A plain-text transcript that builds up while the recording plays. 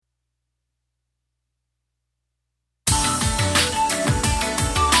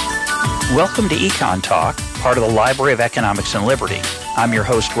Welcome to Econ Talk, part of the Library of Economics and Liberty. I'm your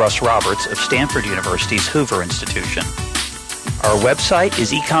host, Russ Roberts of Stanford University's Hoover Institution. Our website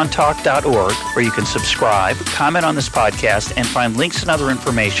is econtalk.org, where you can subscribe, comment on this podcast, and find links and other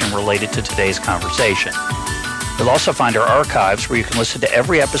information related to today's conversation. You'll also find our archives where you can listen to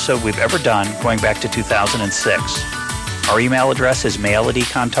every episode we've ever done going back to 2006. Our email address is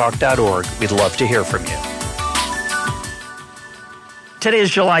mail@econtalk.org. We'd love to hear from you. Today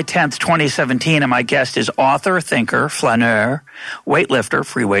is July 10th, 2017, and my guest is author, thinker, flaneur, weightlifter,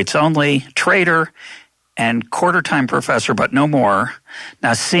 free weights only, trader, and quarter-time professor, but no more,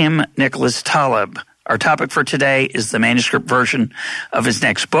 Nassim Nicholas Taleb. Our topic for today is the manuscript version of his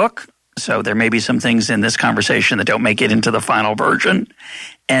next book, so there may be some things in this conversation that don't make it into the final version.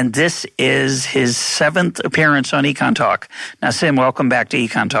 And this is his 7th appearance on Econ Talk. Nassim, welcome back to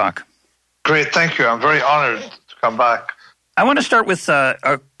Econ Talk. Great, thank you. I'm very honored to come back. I want to start with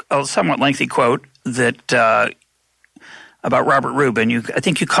a somewhat lengthy quote that about Robert Rubin. I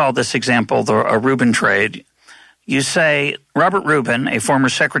think you called this example a Rubin trade. You say, Robert Rubin, a former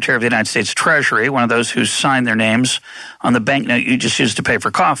Secretary of the United States Treasury, one of those who signed their names on the banknote you just used to pay for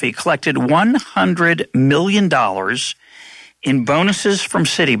coffee, collected $100 million in bonuses from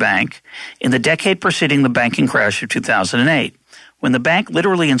Citibank in the decade preceding the banking crash of 2008. When the bank,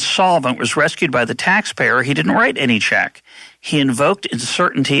 literally insolvent, was rescued by the taxpayer, he didn't write any check. He invoked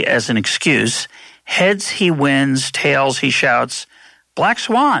uncertainty as an excuse. Heads, he wins. Tails, he shouts, black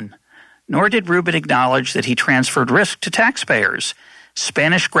swan. Nor did Rubin acknowledge that he transferred risk to taxpayers.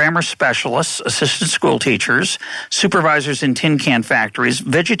 Spanish grammar specialists, assistant school teachers, supervisors in tin can factories,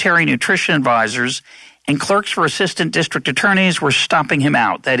 vegetarian nutrition advisors, and clerks for assistant district attorneys were stomping him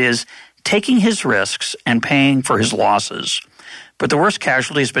out, that is, taking his risks and paying for his losses. But the worst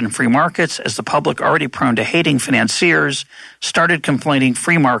casualty has been free markets, as the public, already prone to hating financiers, started complaining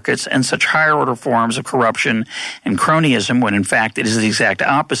free markets and such higher-order forms of corruption and cronyism, when in fact it is the exact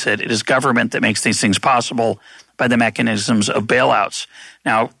opposite. It is government that makes these things possible by the mechanisms of bailouts.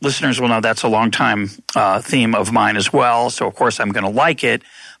 Now, listeners will know that's a long-time theme of mine as well, so of course I'm going to like it.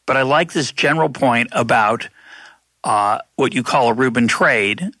 But I like this general point about what you call a Rubin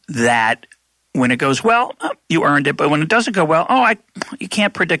trade, that when it goes well, you earned it. But when it doesn't go well, you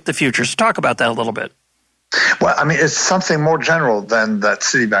can't predict the future. So talk about that a little bit. Well, I mean, it's something more general than that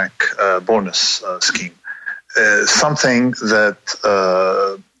Citibank bonus scheme. Something that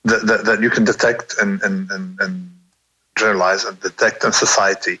you can detect and generalize and detect in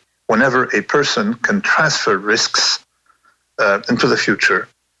society. Whenever a person can transfer risks into the future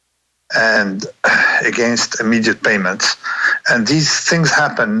and against immediate payments. And these things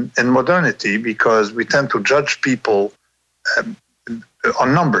happen in modernity because we tend to judge people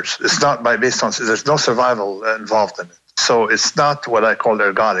on numbers. It's not based on, there's no survival involved in it. So it's not what I call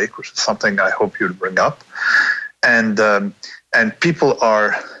ergodic, which is something I hope you'll bring up. And people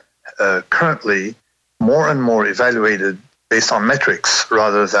are currently more and more evaluated based on metrics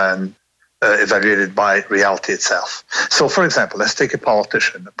rather than evaluated by reality itself. So, for example, let's take a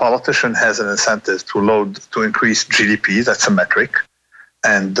politician. A politician has an incentive to increase GDP. That's a metric,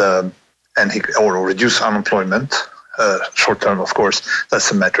 and or reduce unemployment. Short term, of course,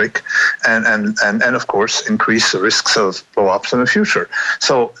 that's a metric, and of course increase the risks of blow-ups in the future.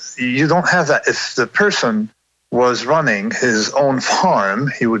 So you don't have that. If the person was running his own farm,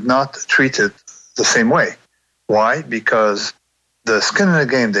 he would not treat it the same way. Why? Because the skin in the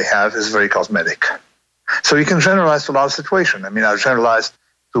game they have is very cosmetic. So you can generalize to a lot of situations. I mean, I've generalized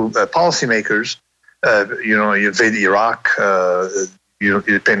to policymakers. You invade Iraq,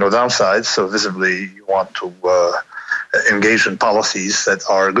 you pay no downsides, so visibly you want to engage in policies that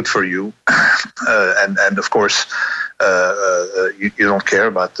are good for you. And of course, you don't care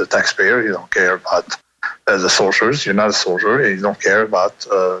about the taxpayer, you don't care about the soldiers, you're not a soldier, you don't care about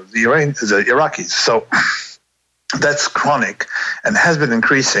the Iraqis. So that's chronic and has been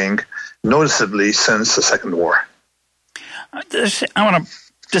increasing noticeably since the Second War. I want to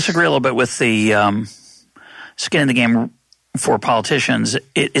disagree a little bit with the skin in the game for politicians.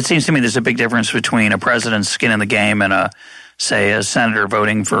 It seems to me there's a big difference between a president's skin in the game and a senator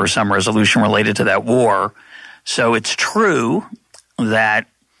voting for some resolution related to that war. So it's true that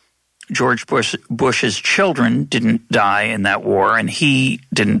George Bush's children didn't die in that war, and he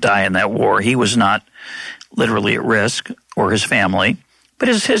didn't die in that war. He was not literally at risk, or his family, but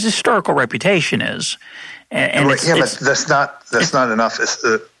his historical reputation is. And right, but that's not enough.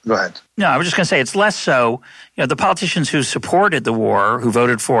 Go ahead. No, I was just going to say it's less so. The politicians who supported the war, who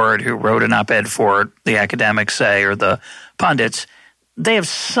voted for it, who wrote an op-ed for it, the academics say, or the pundits, they have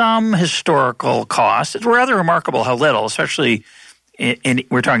some historical cost. It's rather remarkable how little, especially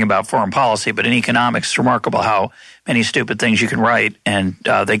we're talking about foreign policy, but in economics, it's remarkable how many stupid things you can write and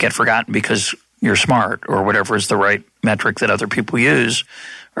they get forgotten because you're smart or whatever is the right metric that other people use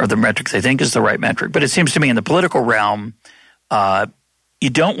or the metric they think is the right metric. But it seems to me in the political realm, you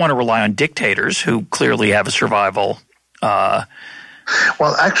don't want to rely on dictators who clearly have a survival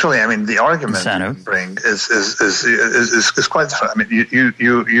well, actually, I mean, the argument you bring is quite different. I mean,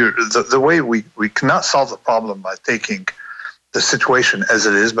 the way we cannot solve the problem by taking the situation as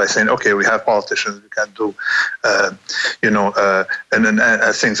it is by saying, okay, we have politicians, we can't do,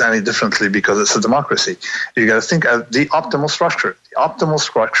 things any differently because it's a democracy. You got to think of the optimal structure. The optimal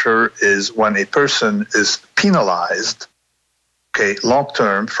structure is when a person is penalized, okay, long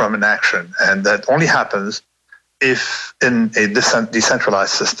term from an action, and that only happens if in a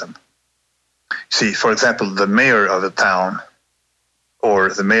decentralized system. See, for example, the mayor of a town or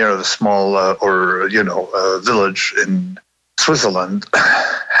the mayor of a small village in Switzerland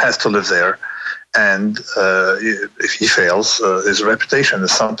has to live there, and if he fails, his reputation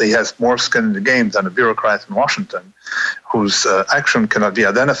is something. He has more skin in the game than a bureaucrat in Washington, whose action cannot be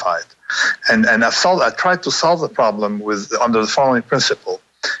identified. And I tried to solve the problem under the following principle: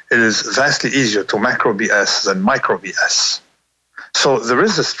 it is vastly easier to macro BS than micro BS. So there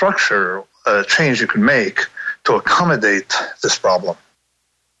is a structure change you can make to accommodate this problem,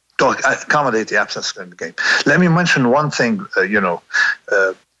 to accommodate the absence of skin in the game. Let me mention one thing,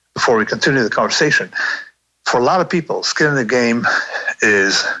 before we continue the conversation. For a lot of people, skin in the game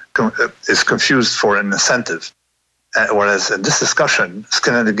is confused for an incentive, whereas in this discussion,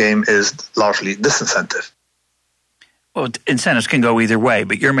 skin in the game is largely disincentive. Well, incentives can go either way,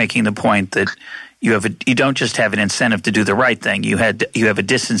 but you're making the point that you don't just have an incentive to do the right thing. You have a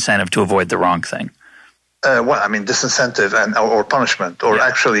disincentive to avoid the wrong thing. Disincentive or punishment, or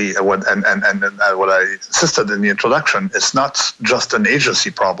actually, what I insisted in the introduction, it's not just an agency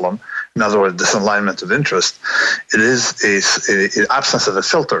problem. In other words, disalignment of interest. It is an absence of a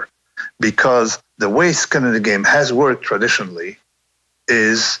filter, because the way skin in the game has worked traditionally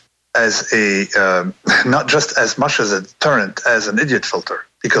is as not just as much as a deterrent as an idiot filter,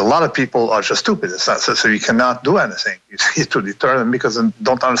 because a lot of people are just stupid. It's not, so you cannot do anything. You need to deter them because they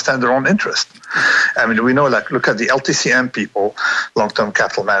don't understand their own interest. I mean, we know, look at the LTCM people, long-term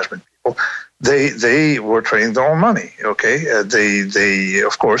capital management people. They were trading their own money. Okay, they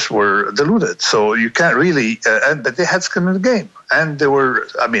of course were deluded. So you can't really. But they had skin in the game, and they were.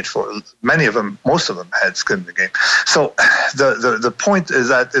 I mean, for many of them, most of them had skin in the game. So the point is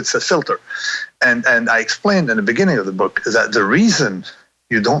that it's a filter, and I explained in the beginning of the book that the reason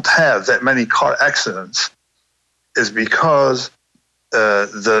you don't have that many car accidents is because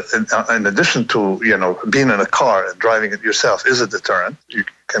in addition to being in a car and driving it yourself is a deterrent. You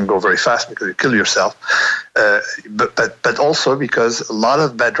can go very fast because you kill yourself, but also because a lot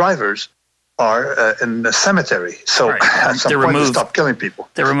of bad drivers are in a cemetery. So right. At some point they stop killing people.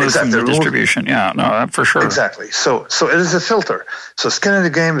 They're removed from the distribution. Yeah, no, for sure. Exactly. So it is a filter. So skin in the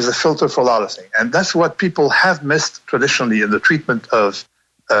game is a filter for a lot of things, and that's what people have missed traditionally in the treatment of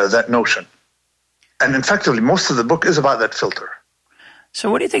that notion. And effectively, most of the book is about that filter.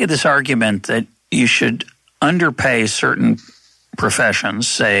 So what do you think of this argument that you should underpay certain professions,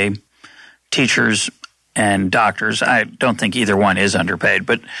 say teachers and doctors? I don't think either one is underpaid,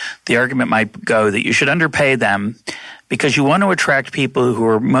 but the argument might go that you should underpay them because you want to attract people who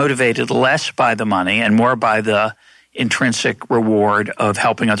are motivated less by the money and more by the intrinsic reward of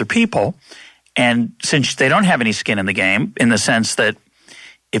helping other people. And since they don't have any skin in the game, in the sense that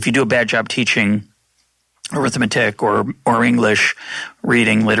if you do a bad job teaching arithmetic or English,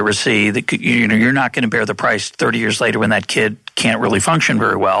 reading, literacy, that you're not going to bear the price 30 years later when that kid can't really function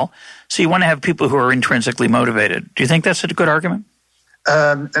very well. So you want to have people who are intrinsically motivated. Do you think that's a good argument?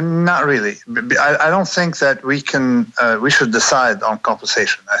 Not really. I don't think that we should decide on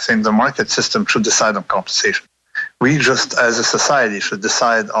compensation. I think the market system should decide on compensation. We just, as a society, should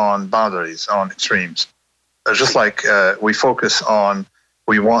decide on boundaries, on extremes. Just like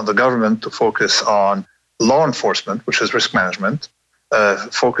we want the government to focus on law enforcement, which is risk management,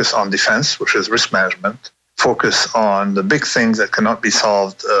 focus on defense, which is risk management, focus on the big things that cannot be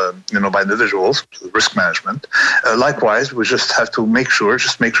solved, by individuals, which is risk management. Likewise, we just have to make sure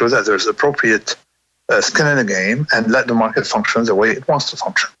that there's appropriate skin in the game and let the market function the way it wants to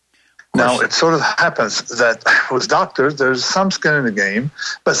function. Now, it sort of happens that with doctors, there's some skin in the game,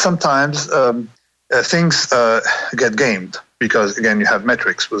 but sometimes things get gamed. Because, again, you have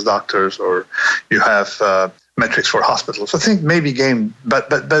metrics with doctors or you have metrics for hospitals. I think maybe game,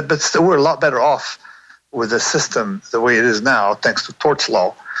 but still we're a lot better off with the system the way it is now, thanks to torts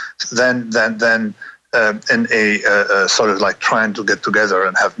law, than in a sort of like trying to get together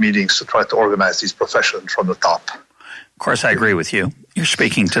and have meetings to try to organize these professions from the top. Of course, I agree with you. You're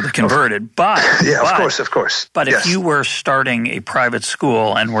speaking to the converted, but of course. But if you were starting a private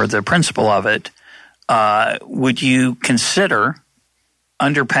school and were the principal of it, would you consider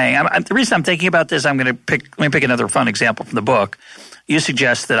underpaying? The reason I'm thinking about this, let me pick another fun example from the book. You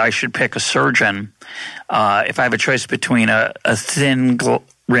suggest that I should pick a surgeon if I have a choice between a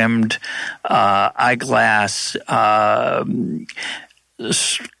thin-rimmed eyeglass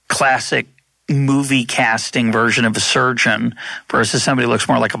classic movie casting version of a surgeon versus somebody who looks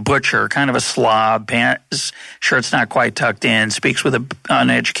more like a butcher, kind of a slob, shirt's not quite tucked in, speaks with an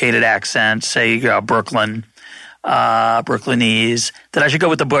uneducated accent, say Brooklynese, that I should go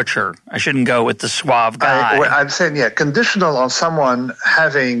with the butcher. I shouldn't go with the suave guy. I'm saying, conditional on someone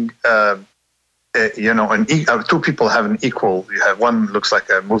having two people have an equal. You have one looks like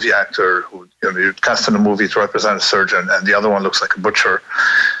a movie actor who you cast in a movie to represent a surgeon, and the other one looks like a butcher.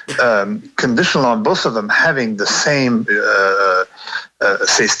 Conditional on both of them having the same,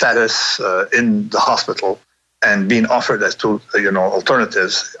 say, status in the hospital and being offered as two,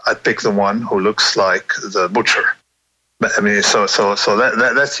 alternatives. I'd pick the one who looks like the butcher. But I mean, so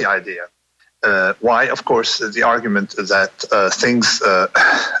that's the idea. Why? Of course, the argument that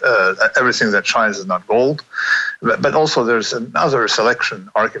everything that shines is not gold. But also there's another selection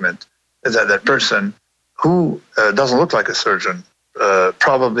argument that person who doesn't look like a surgeon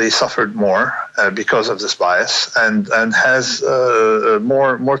probably suffered more because of this bias and has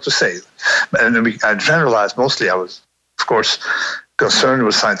more to say. And I generalized mostly. I was, of course, concerned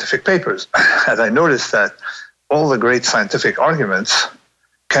with scientific papers. And I noticed that all the great scientific arguments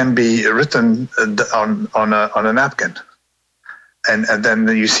can be written on a napkin. And then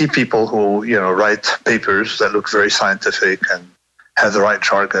you see people who, write papers that look very scientific and have the right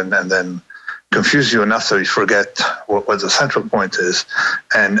jargon and then confuse you enough so you forget what the central point is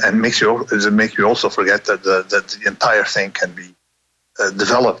and make you also forget that the entire thing can be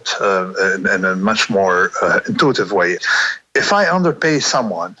developed in a much more intuitive way. If I underpay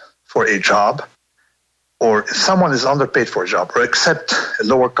someone for a job, or if someone is underpaid for a job or accept a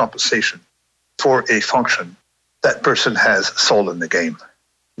lower compensation for a function, that person has soul in the game,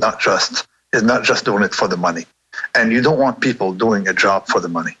 is not just doing it for the money. And you don't want people doing a job for the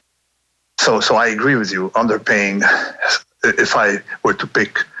money. So I agree with you, underpaying, if I were to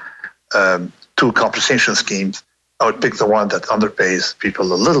pick two compensation schemes, I would pick the one that underpays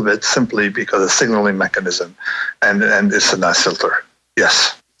people a little bit simply because of the signaling mechanism and it's a nice filter.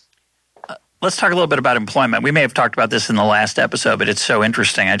 Yes. Let's talk a little bit about employment. We may have talked about this in the last episode, but it's so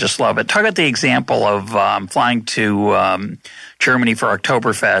interesting. I just love it. Talk about the example of flying to Germany for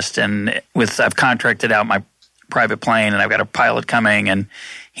Oktoberfest, and I've contracted out my private plane, and I've got a pilot coming, and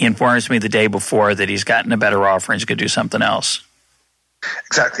he informs me the day before that he's gotten a better offer and he's going to do something else.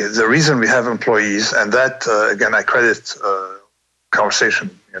 Exactly. The reason we have employees, and that, again, I credit conversation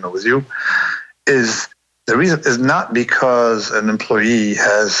with you, is the reason is not because an employee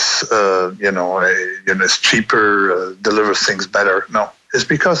has, is cheaper, delivers things better. No, it's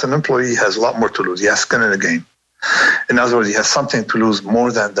because an employee has a lot more to lose. He has skin in the game. In other words, he has something to lose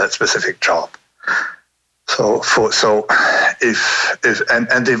more than that specific job. So if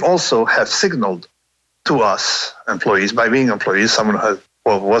they've also have signaled to us employees by being employees, someone who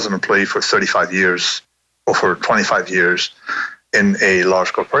was an employee for 35 years or for 25 years in a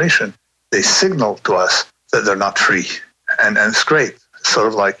large corporation, they signal to us that they're not free, and it's great. Sort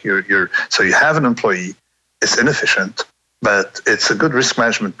of like so you have an employee, it's inefficient, but it's a good risk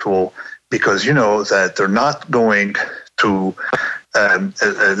management tool because you know that they're not going to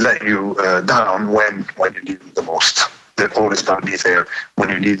let you down when you need them the most. They're always going to be there when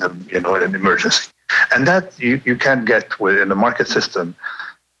you need them, in an emergency. And that you can't get within a market system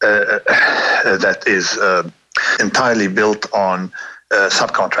that is entirely built on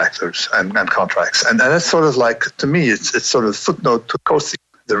subcontractors and contracts. And that's sort of like, to me, it's sort of footnote to coasting.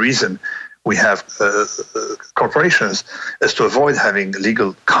 The reason we have corporations is to avoid having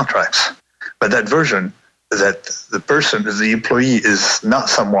legal contracts. But that version that the employee is not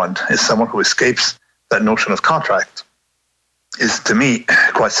someone, is someone who escapes that notion of contract is, to me,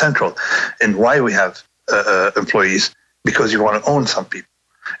 quite central in why we have employees, because you want to own some people.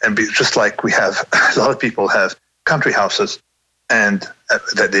 And just like we have, a lot of people have country houses and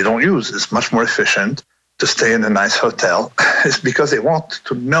that they don't use. It's much more efficient to stay in a nice hotel. It's because they want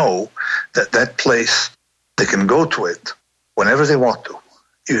to know that place, they can go to it whenever they want to.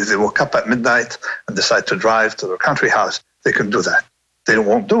 If they woke up at midnight and decide to drive to their country house, they can do that. They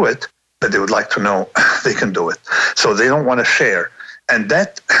won't do it, but they would like to know they can do it. So they don't want to share. And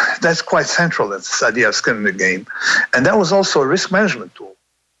that, that's quite central, this idea of skin in the game. And that was also a risk management tool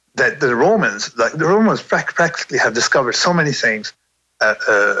that the Romans practically have discovered so many things.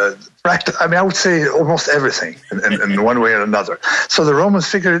 I would say almost everything in one way or another. So the Romans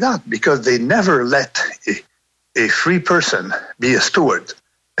figured it out because they never let a free person be a steward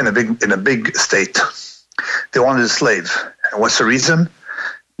in a big state. They wanted a slave. And what's the reason?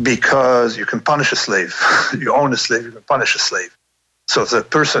 Because you can punish a slave. You own a slave, you can punish a slave. So if the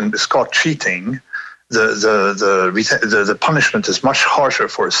person is caught cheating, the punishment is much harsher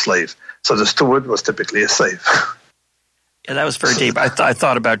for a slave. So the steward was typically a slave. Yeah, that was very deep. I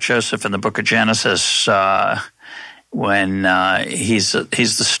thought about Joseph in the book of Genesis when he's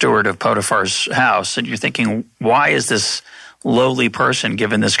the steward of Potiphar's house, and you're thinking, why is this lowly person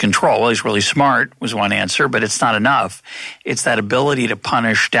given this control? Well, he's really smart was one answer, but it's not enough. It's that ability to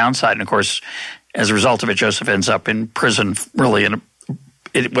punish downside. And of course, as a result of it, Joseph ends up in prison, really in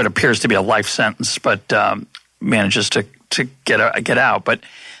what appears to be a life sentence, but manages to get out. But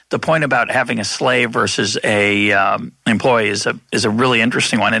the point about having a slave versus a employee is a really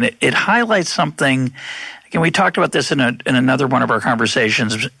interesting one, and it highlights something. Again, we talked about this in another one of our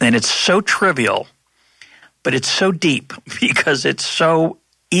conversations, and it's so trivial, but it's so deep because it's so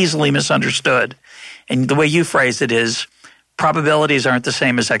easily misunderstood. And the way you phrase it is, probabilities aren't the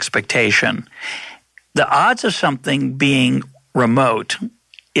same as expectation. The odds of something being remote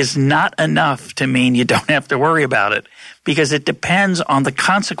is not enough to mean you don't have to worry about it, because it depends on the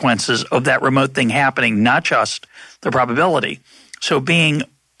consequences of that remote thing happening, not just the probability. So being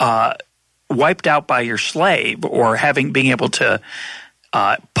wiped out by your slave or being able to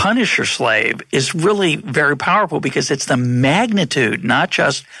punish your slave is really very powerful, because it's the magnitude, not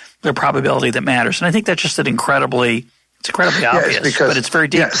just the probability, that matters. And I think that's just incredibly obvious, but it's very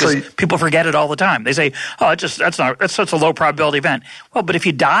deep because people forget it all the time. They say, "Oh, that's such a low probability event." Well, but if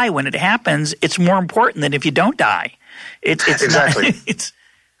you die when it happens, it's more important than if you don't die. It's exactly.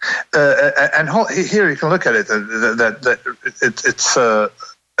 And here you can look at it.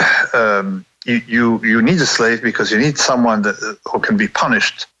 You need a slave because you need someone who can be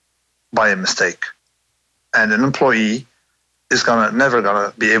punished by a mistake, and an employee is never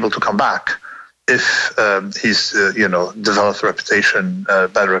gonna be able to come back if he's developed a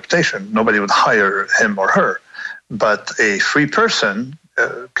bad reputation. Nobody would hire him or her, but a free person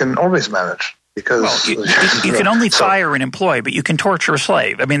can always manage. Because you can only fire an employee, but you can torture a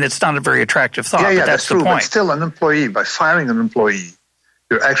slave. I mean, it's not a very attractive thought, but that's the true, point. But still, an employee, by firing an employee,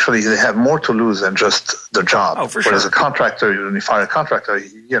 they have more to lose than just the job. Oh, for Whereas sure. a contractor, when you fire a contractor,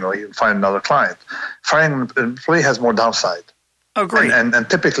 you find another client. Firing an employee has more downside. Oh, great. And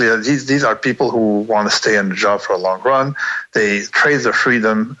typically, these are people who want to stay in the job for a long run. They trade their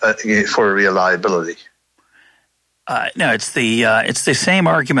freedom for reliability. No, it's the same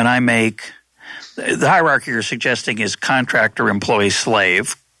argument I make. The hierarchy you're suggesting is contractor, employee,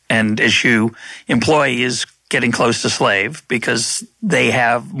 slave, and employee is getting close to slave because they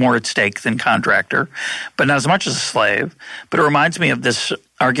have more at stake than contractor, but not as much as a slave. But it reminds me of this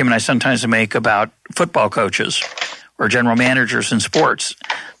argument I sometimes make about football coaches or general managers in sports.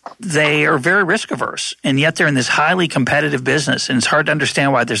 They are very risk averse, and yet they're in this highly competitive business, and it's hard to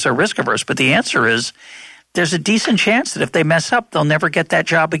understand why they're so risk averse. But the answer is, there's a decent chance that if they mess up, they'll never get that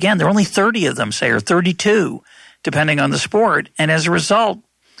job again. There are only 30 of them, say, or 32, depending on the sport. And as a result,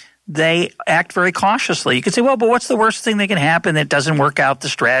 they act very cautiously. You could say, well, but what's the worst thing that can happen that doesn't work out, the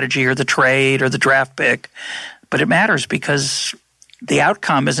strategy or the trade or the draft pick? But it matters because the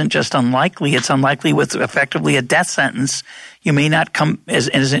outcome isn't just unlikely. It's unlikely with effectively a death sentence. You may not come as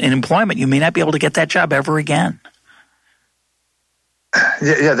in employment. You may not be able to get that job ever again.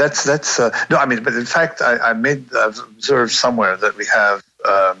 Yeah, that's no. I mean, but in fact, I've observed somewhere that we have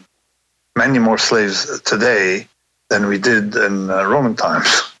many more slaves today than we did in Roman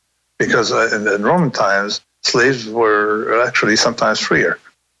times, because in Roman times, slaves were actually sometimes freer.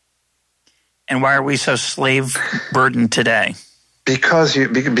 And why are we so slave burdened today? Because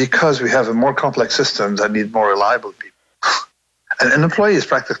we have a more complex system that need more reliable people. And an employee is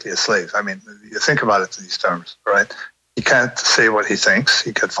practically a slave. I mean, you think about it in these terms, right? He can't say what he thinks.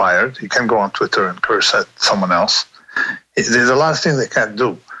 He get fired. He can go on Twitter and curse at someone else. There's a lot of things they can't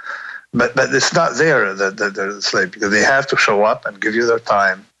do. But it's not there that they're a slave, because they have to show up and give you their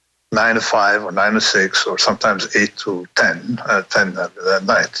time, 9 to 5 or 9 to 6 or sometimes 8 to 10 at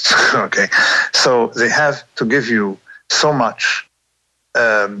night. Okay, so they have to give you so much,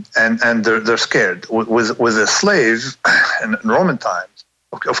 and they're scared. With a slave in Roman times,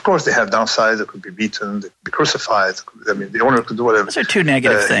 of course, they have downsides. They could be beaten. They could be crucified. I mean, the owner could do whatever. Those are two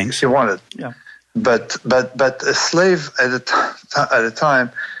negative things. If you wanted. Yeah. But a slave at a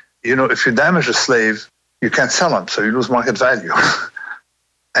time if you damage a slave, you can't sell him, so you lose market value.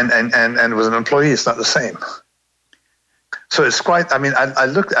 and with an employee, it's not the same. So it's quite.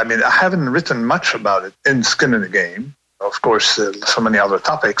 I haven't written much about it in Skin in the Game. Of course, so many other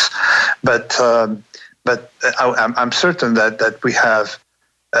topics, but I'm certain that we have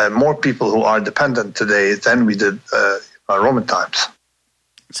more people who are dependent today than we did Roman times.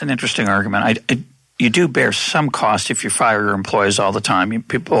 It's an interesting argument. You do bear some cost if you fire your employees all the time.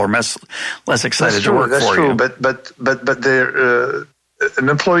 People are less excited to work for you. That's true, but an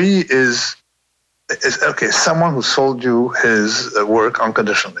employee is someone who sold you his work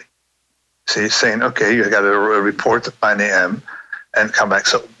unconditionally. See, saying, okay, you got to report at 9 a.m. and come back.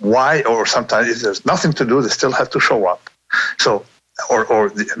 So why? Or sometimes if there's nothing to do, they still have to show up. So,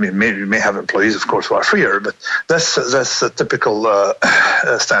 maybe you may have employees, of course, who are freer, but that's a typical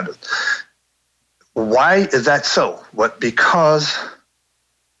standard. Why is that so? Because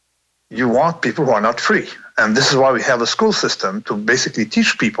you want people who are not free. And this is why we have a school system to basically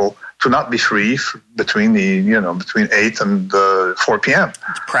teach people to not be free between 8 and 4 p.m.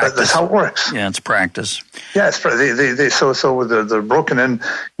 It's practice. That's how it works. Yeah, it's practice. Yeah, they're broken in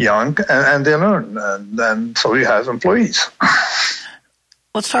young and they learn, and so you have employees.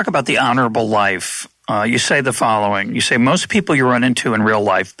 Let's talk about the honorable life. You say the following. You say most people you run into in real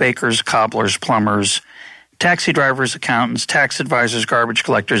life, bakers, cobblers, plumbers, taxi drivers, accountants, tax advisors, garbage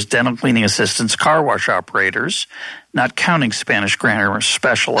collectors, dental cleaning assistants, car wash operators, not counting Spanish grammar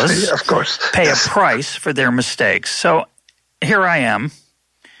specialists, of course, pay a price for their mistakes. So here I am.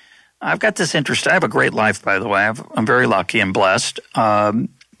 I've got this interest. I have a great life, by the way. I'm very lucky and blessed.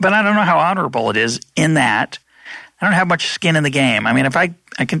 But I don't know how honorable it is in that I don't have much skin in the game. I mean, if I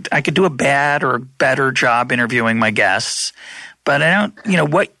could do a bad or a better job interviewing my guests, but I don't,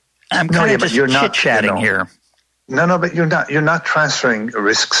 I'm kind of just chit-chatting here. No, but you're not transferring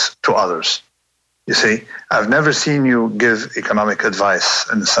risks to others. You see, I've never seen you give economic advice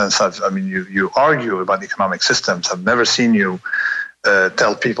in the sense you argue about economic systems. I've never seen you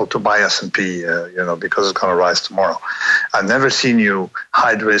tell people to buy S&P, because it's going to rise tomorrow. I've never seen you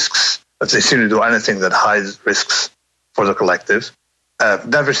hide risks. I've seen you do anything that hides risks for the collective. I've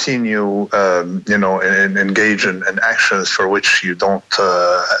never seen you, engage in actions for which you don't,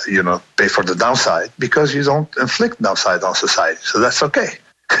 pay for the downside because you don't inflict downside on society. So that's okay.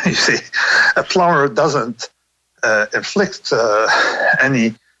 You see, a plumber doesn't inflict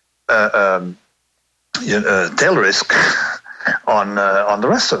any tail risk on the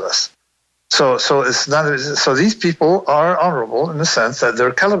rest of us. So it's not. So these people are honorable in the sense that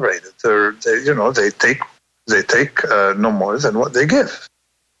they're calibrated. They take no more than what they give.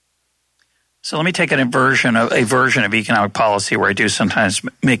 So let me take a version of economic policy where I do sometimes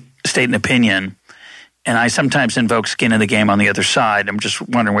state an opinion, and I sometimes invoke skin in the game on the other side. I'm just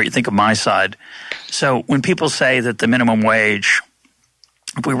wondering what you think of my side. So when people say that the minimum wage,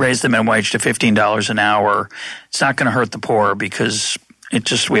 if we raise the minimum wage to $15 an hour, it's not going to hurt the poor because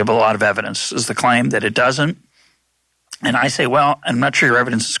we have a lot of evidence is the claim that it doesn't. And I say, well, I'm not sure your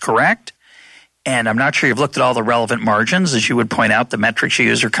evidence is correct. And I'm not sure you've looked at all the relevant margins. As you would point out, the metrics you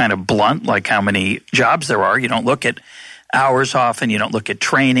use are kind of blunt, like how many jobs there are. You don't look at hours often. You don't look at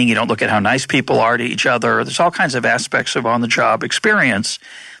training. You don't look at how nice people are to each other. There's all kinds of aspects of on-the-job experience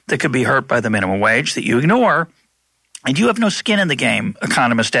that could be hurt by the minimum wage that you ignore. And you have no skin in the game,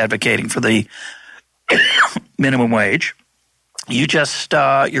 economist advocating for the minimum wage. You just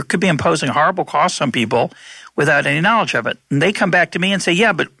you could be imposing horrible costs on people without any knowledge of it. And they come back to me and say,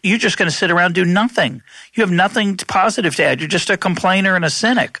 yeah, but you're just going to sit around and do nothing. You have nothing positive to add. You're just a complainer and a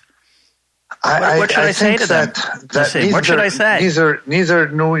cynic. What should I say to them? What should I say? Neither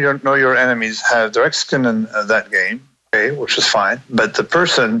know your enemies have direct skin in that game, okay, which is fine. But the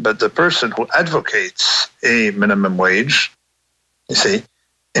person who advocates a minimum wage, you see,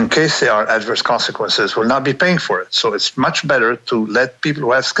 in case there are adverse consequences, will not be paying for it. So it's much better to let people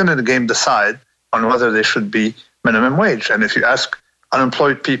who have skin in the game decide on whether they should be minimum wage. And if you ask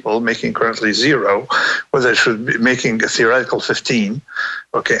unemployed people making currently zero, whether they should be making a theoretical $15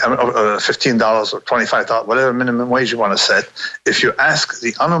 or $25, whatever minimum wage you want to set, if you ask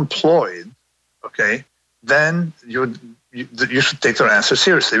the unemployed, okay, then you should take their answer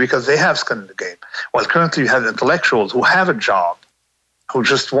seriously because they have skin in the game. While currently you have intellectuals who have a job, who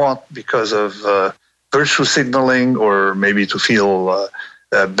just want, because of virtue signaling or maybe to feel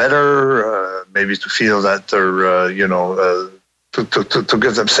better, maybe to feel that they're, to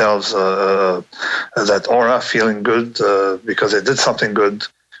give themselves that aura, feeling good because they did something good,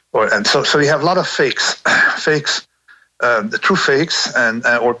 so you have a lot of fakes, the true fakes,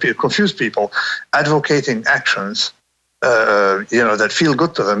 or confused people advocating actions that feel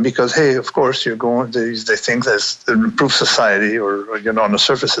good to them because, hey, of course, they think that it improves society, or on the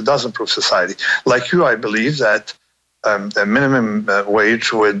surface it does improve society. Like you, I believe that a minimum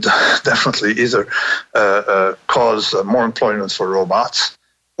wage would definitely either cause more employment for robots,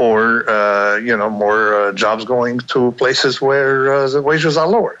 or more jobs going to places where the wages are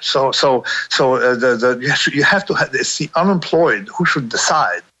lower. So you have to have, it's the unemployed who should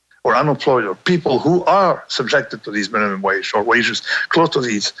decide, or unemployed, or people who are subjected to these minimum wage or wages close to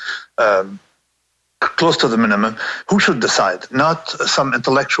these, close to the minimum, who should decide, not some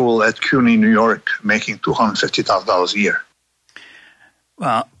intellectual at CUNY, New York, making $250,000 a year.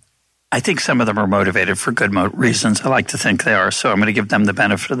 Well, I think some of them are motivated for good reasons. I like to think they are, so I'm going to give them the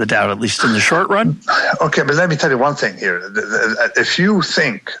benefit of the doubt, at least in the short run. Okay, but let me tell you one thing here. If you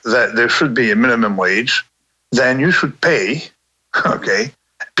think that there should be a minimum wage, then you should pay, okay,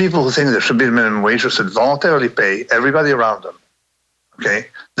 people who think there should be a minimum wage should voluntarily pay everybody around them, okay,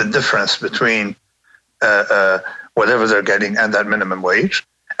 the difference between whatever they're getting and that minimum wage.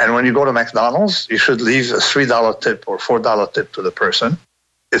 And when you go to McDonald's, you should leave a $3 tip or $4 tip to the person.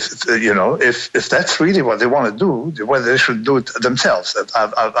 If that's really what they want to do, well, they should do it themselves.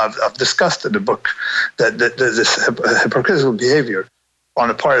 I've discussed in the book that this hypocritical behavior on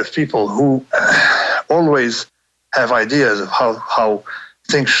the part of people who always have ideas of how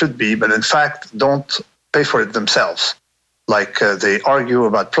things should be, but in fact don't pay for it themselves. Like they argue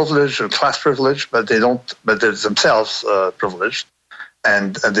about privilege or class privilege, but they're themselves privileged,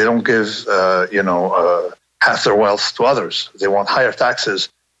 and they don't give half their wealth to others. They want higher taxes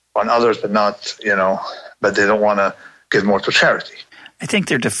on others, but not but they don't want to give more to charity. I think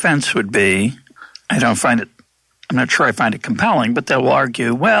their defense would be, I'm not sure I find it compelling, but they'll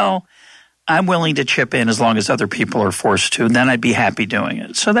argue, well, I'm willing to chip in as long as other people are forced to, and then I'd be happy doing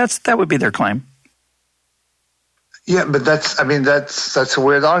it. So that would be their claim. Yeah, but that's a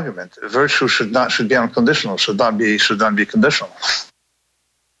weird argument. Virtue should be unconditional, should not be conditional.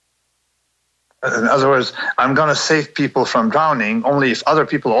 In other words, I'm going to save people from drowning only if other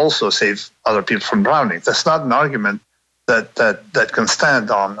people also save other people from drowning. That's not an argument that can stand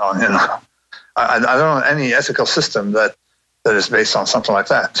on I don't know any ethical system that is based on something like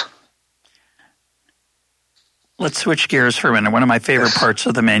that. Let's switch gears for a minute. One of my favorite parts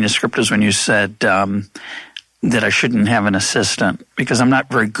of the manuscript is when you said that I shouldn't have an assistant because I'm not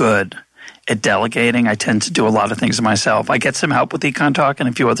very good at delegating. I tend to do a lot of things myself. I get some help with Econ Talk and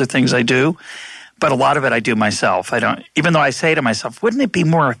a few other things I do, but a lot of it I do myself. I don't, even though I say to myself, wouldn't it be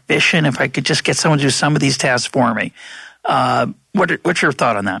more efficient if I could just get someone to do some of these tasks for me? What's your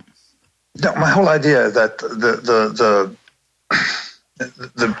thought on that? No, my whole idea that the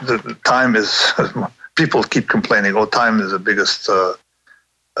time is, people keep complaining, time is the biggest, the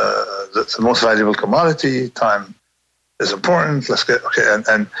most valuable commodity. Time is important.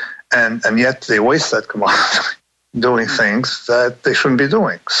 And yet they waste that commodity doing things that they shouldn't be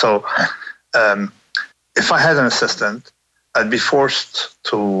doing. So if I had an assistant, I'd be forced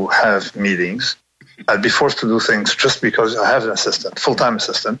to have meetings. I'd be forced to do things just because I have an assistant, full-time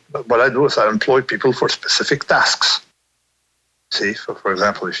assistant. But what I do is I employ people for specific tasks. See, for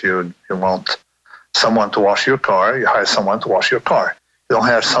example, if you want someone to wash your car, you hire someone to wash your car. You don't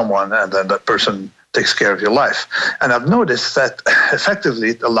hire someone and then that person takes care of your life. And I've noticed that effectively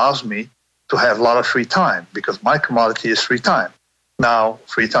it allows me to have a lot of free time because my commodity is free time. Now,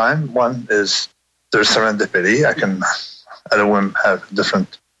 free time, one is there's serendipity. I can, at a whim, have a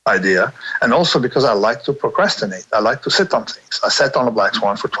different idea. And also because I like to procrastinate. I like to sit on things. I sat on a black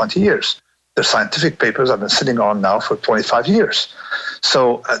swan for 20 years. There's scientific papers I've been sitting on now for 25 years.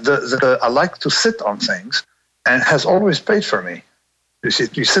 So I like to sit on things, and it has always paid for me. You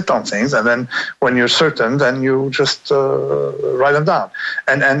sit on things, and then when you're certain, then you just write them down.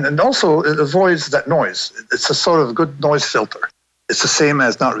 And also it avoids that noise. It's a sort of good noise filter. It's the same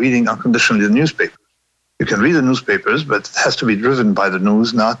as not reading unconditionally the newspaper. You can read the newspapers, but it has to be driven by the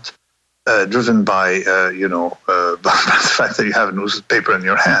news, not driven by the fact that you have a newspaper in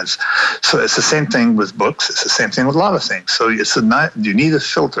your hands. So it's the same thing with books. It's the same thing with a lot of things. So you need a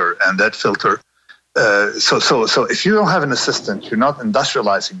filter, and that filter. So if you don't have an assistant, you're not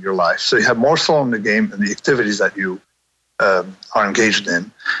industrializing your life. So you have more soul in the game and the activities that you are engaged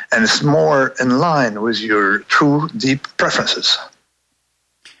in, and it's more in line with your true, deep preferences.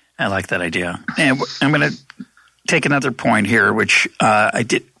 I like that idea. And I'm going to take another point here, which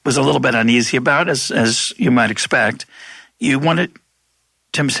was a little bit uneasy about, as you might expect. You wanted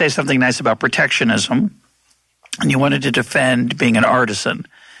to say something nice about protectionism, and you wanted to defend being an artisan.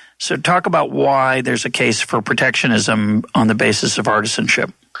 So talk about why there's a case for protectionism on the basis of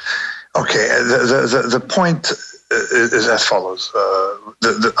artisanship. Okay, the point is as follows.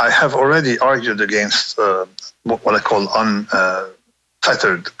 I have already argued against what I call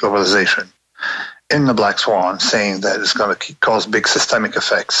unfettered globalization in the Black Swan, saying that it's going to cause big systemic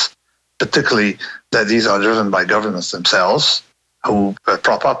effects, particularly that these are driven by governments themselves who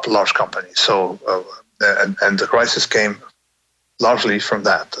prop up large companies. So, and the crisis came largely from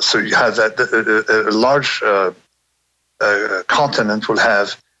that. So you have that a large continent will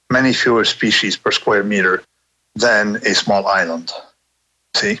have many fewer species per square meter than a small island.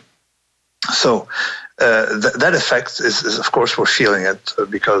 See? So that effect is, of course, we're feeling it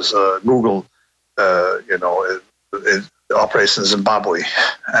because Google, it operates in Zimbabwe.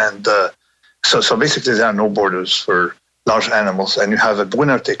 And so basically there are no borders for large animals, and you have a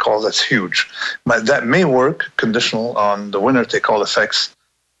winner-take-all that's huge. But that may work conditional on the winner-take-all effects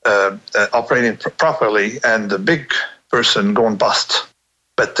operating properly and the big person going bust.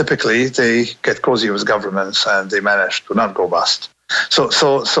 But typically they get cozy with governments and they manage to not go bust. So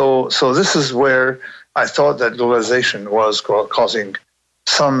this is where I thought that globalization was causing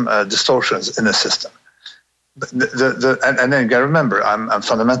some distortions in the system. And then you got to remember, I'm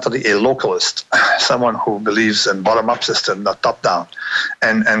fundamentally a localist, someone who believes in bottom-up system, not top-down.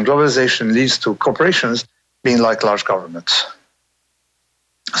 And globalization leads to corporations being like large governments.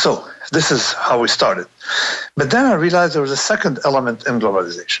 So this is how we started. But then I realized there was a second element in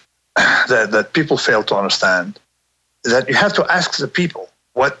globalization that people fail to understand, that you have to ask the people,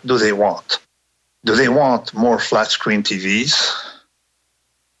 what do they want? Do they want more flat-screen TVs?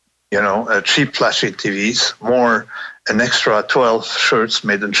 Cheap flat-screen TVs, an extra 12 shirts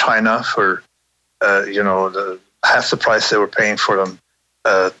made in China for, half the price they were paying for them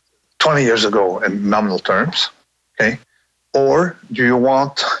 20 years ago in nominal terms, okay? Or do you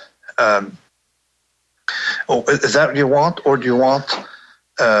want, is that what you want, or do you want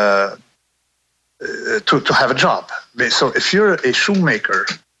to have a job? So if you're a shoemaker,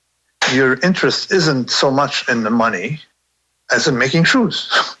 your interest isn't so much in the money as in making shoes.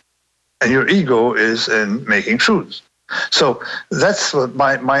 And your ego is in making shoes. So that's what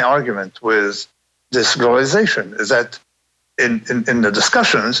my argument with this globalization is, that in the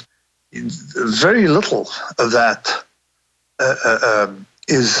discussions, very little of that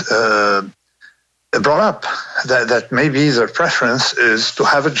is brought up. That maybe their preference is to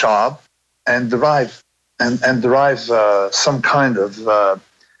have a job and derive some kind of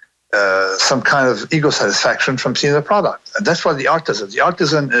ego satisfaction from seeing the product. And that's what the artisan. The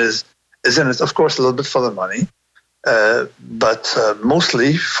artisan is in it, of course, a little bit for the money, but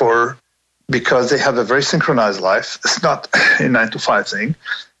mostly because they have a very synchronized life. It's not a 9-to-5 thing.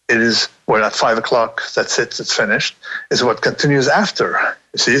 It is where at 5 o'clock, that's it, it's finished. It's what continues after.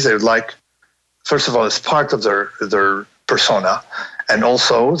 You see, they would like, first of all, it's part of their persona, and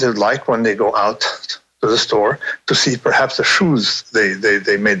also they would like when they go out to the store to see perhaps the shoes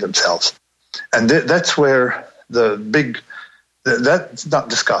they made themselves. And that's where that's not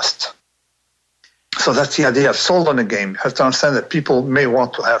discussed. So that's the idea of soul in the game. You have to understand that people may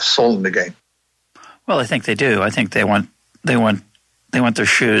want to have soul in the game. Well, I think they do. I think they want their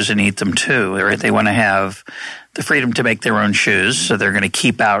shoes and eat them too. Right? They want to have the freedom to make their own shoes, so they're going to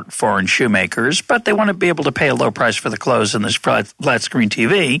keep out foreign shoemakers, but they want to be able to pay a low price for the clothes and this flat screen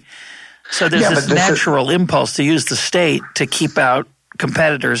TV. So there's this natural impulse to use the state to keep out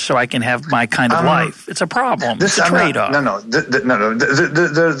competitors so I can have my kind of life. It's a problem. It's a trade-off. No. There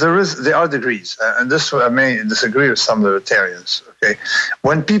are degrees, and this I may disagree with some libertarians. Okay,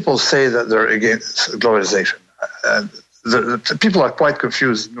 when people say that they're against globalization, the people are quite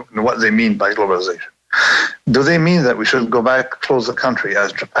confused in what they mean by globalization. Do they mean that we should go back, close the country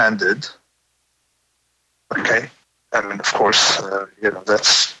as Japan did? Okay, I mean, of course,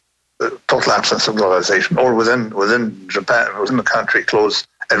 that's the total absence of globalization, or within Japan, within the country, close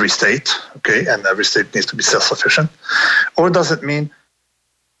every state, okay, and every state needs to be self-sufficient? Or does it mean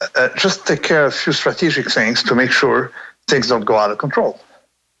just take care of a few strategic things to make sure things don't go out of control?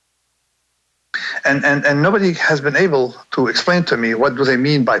 And nobody has been able to explain to me what do they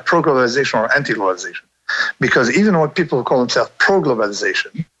mean by pro-globalization or anti-globalization, because even what people who call themselves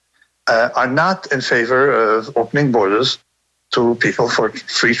pro-globalization are not in favor of opening borders to people for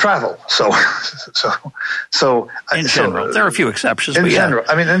free travel. So in general, there are a few exceptions. In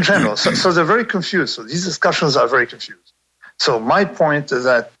general, so they're very confused. So these discussions are very confused. So my point is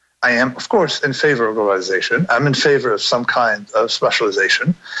that I am, of course, in favor of globalization. I'm in favor of some kind of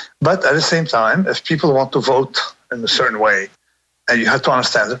specialization, but at the same time, if people want to vote in a certain way, and you have to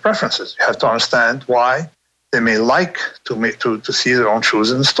understand their preferences. You have to understand why they may like to see their own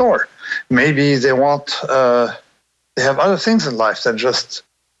shoes in the store. Maybe they want. They have other things in life than just,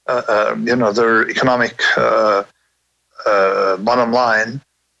 their economic bottom line,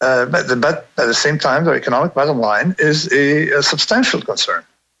 but at the same time, their economic bottom line is a substantial concern.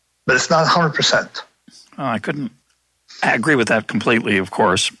 But it's not 100%. I agree with that completely, of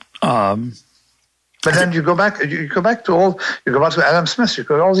course. But then you go back to Adam Smith, you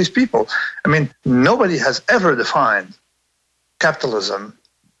go to all these people. I mean, nobody has ever defined capitalism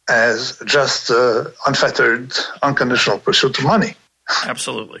as just unfettered, unconditional pursuit of money.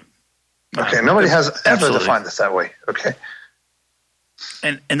 Absolutely. Okay, nobody has ever defined it that way. Okay.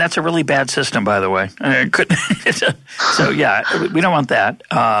 And that's a really bad system, by the way. So, yeah, we don't want that.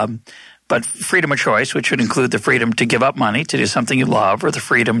 But freedom of choice, which would include the freedom to give up money to do something you love, or the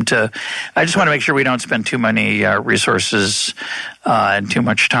freedom to – I just want to make sure we don't spend too many resources and too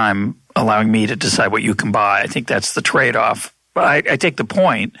much time allowing me to decide what you can buy. I think that's the trade-off. But I take the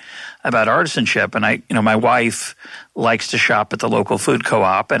point about artisanship, and my wife likes to shop at the local food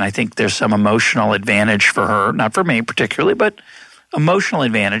co-op, and I think there's some emotional advantage for her, not for me particularly, but – emotional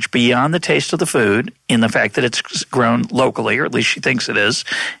advantage beyond the taste of the food in the fact that it's grown locally, or at least she thinks it is,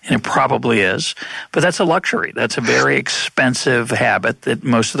 and it probably is. But that's a luxury. That's a very expensive habit that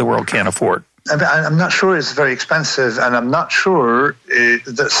most of the world can't afford. I'm not sure it's very expensive, and I'm not sure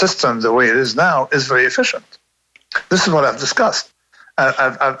the system, the way it is now, is very efficient. This is what I've discussed.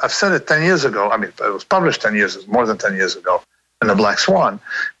 I've said it 10 years ago. I mean, it was published more than 10 years ago in The Black Swan,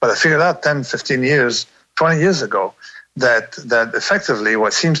 but I figured out 10, 15 years, 20 years ago, that effectively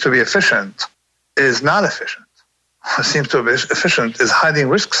what seems to be efficient is not efficient. What seems to be efficient is hiding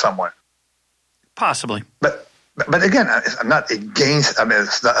risk somewhere. Possibly. But again, I'm not against, I'm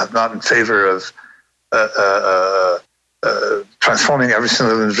not in favor of transforming every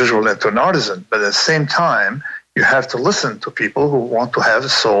single individual into an artisan. But at the same time, you have to listen to people who want to have a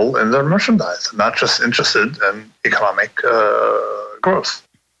soul in their merchandise, not just interested in economic growth.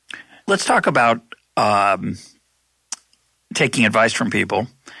 Let's talk about taking advice from people.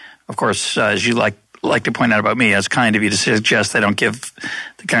 Of course, as you like to point out about me, it's kind of you to suggest I don't give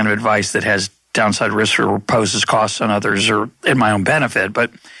the kind of advice that has downside risks or poses costs on others or in my own benefit.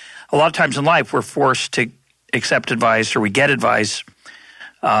 But a lot of times in life, we're forced to accept advice, or we get advice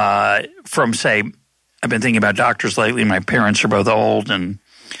from, say, I've been thinking about doctors lately. My parents are both old, and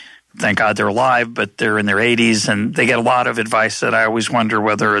thank God they're alive, but they're in their 80s, and they get a lot of advice that I always wonder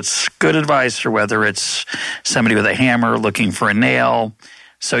whether it's good advice or whether it's somebody with a hammer looking for a nail.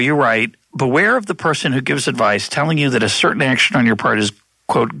 So you're right. Beware of the person who gives advice telling you that a certain action on your part is,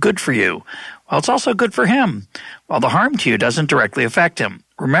 quote, good for you. Well, it's also good for him, while the harm to you doesn't directly affect him.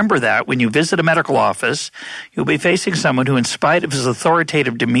 Remember that when you visit a medical office, you'll be facing someone who, in spite of his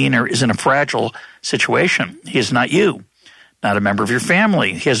authoritative demeanor, is in a fragile situation. He is not you. Not a member of your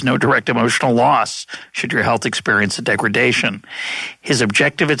family. He has no direct emotional loss should your health experience a degradation. His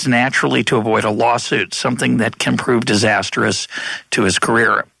objective is naturally to avoid a lawsuit, something that can prove disastrous to his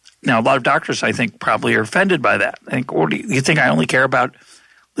career. Now, a lot of doctors, I think, probably are offended by that. I think, do you think I only care about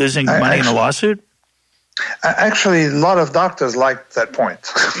losing money in a lawsuit? Actually, a lot of doctors like that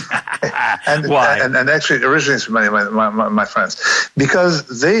point. And, why? And actually, it originates from many of my friends,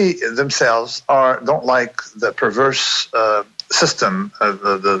 because they themselves don't like the perverse system,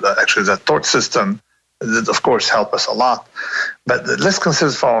 the tort system that, of course, help us a lot. But let's consider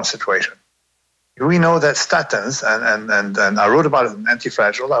the following situation. We know that statins, and I wrote about it in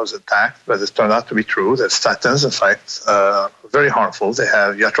Anti-Fragile. I was attacked, but it turned out to be true, that statins, in fact, are very harmful. They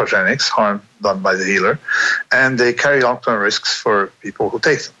have iatrogenics, harm done by the healer, and they carry long-term risks for people who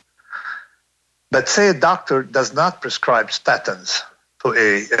take them. But say a doctor does not prescribe statins to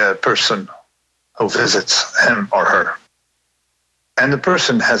a person who visits him or her, and the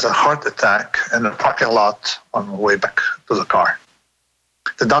person has a heart attack in a parking lot on the way back to the car.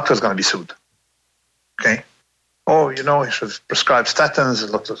 The doctor is going to be sued. Okay. Oh, he should prescribe statins.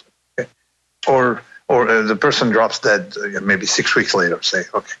 Okay. Or the person drops dead maybe 6 weeks later, say.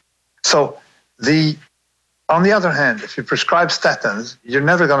 Okay. So on the other hand, if you prescribe statins, you're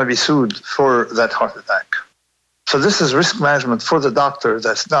never going to be sued for that heart attack. So this is risk management for the doctor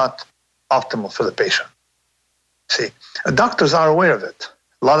that's not optimal for the patient. See, doctors are aware of it.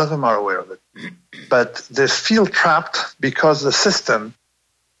 A lot of them are aware of it. But they feel trapped because the system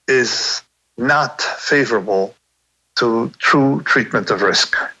is not favorable to true treatment of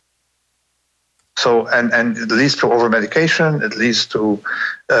risk. So, and it leads to over-medication, it leads to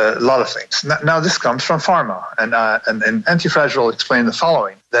a lot of things. Now this comes from pharma, and Anti-Fragile explained the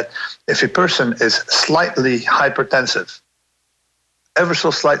following, that if a person is slightly hypertensive, ever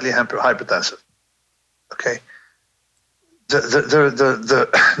so slightly hypertensive, okay, the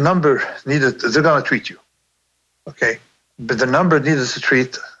number needed, they're going to treat you, okay, but the number needed to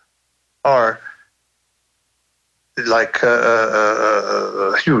treat are like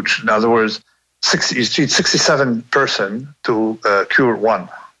huge. In other words, you treat 67 person to cure one.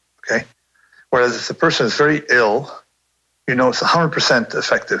 Okay, whereas if the person is very ill, you know it's 100%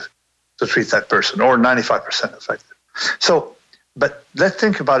 effective to treat that person, or 95% effective. So, but let's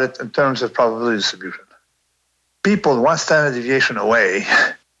think about it in terms of probability distribution. People 1 standard deviation away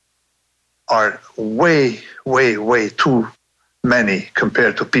are way, way, way too many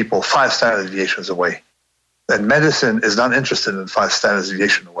compared to people 5 standard deviations away. And medicine is not interested in 5 standard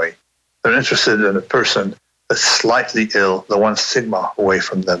deviation away. They're interested in a person that's slightly ill, the 1 sigma away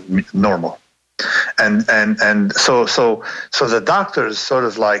from the normal. And so the doctors sort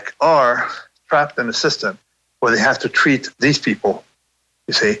of like are trapped in a system where they have to treat these people,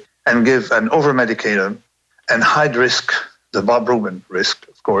 you see, and over-medicate them and hide risk, the Bob Rubin risk.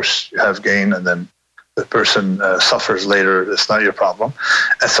 Of course, you have gain and then the person suffers later. It's not your problem.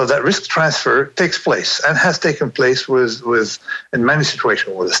 And so that risk transfer takes place and has taken place with in many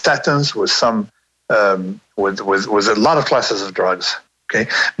situations with the statins, with some with a lot of classes of drugs. Okay,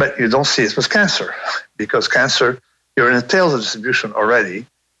 but you don't see it with cancer because cancer, you're in a tails of distribution already,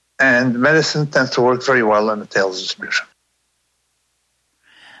 and medicine tends to work very well in the tails of distribution.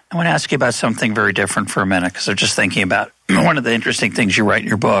 I want to ask you about something very different for a minute because I'm just thinking about one of the interesting things you write in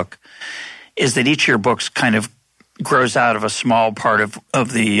your book is that each of your books kind of grows out of a small part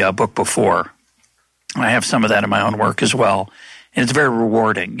of the book before. I have some of that in my own work as well, and it's very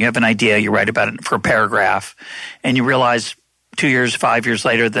rewarding. You have an idea, you write about it for a paragraph, and you realize 2 years, 5 years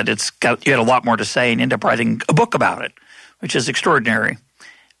later that you had a lot more to say and end up writing a book about it, which is extraordinary.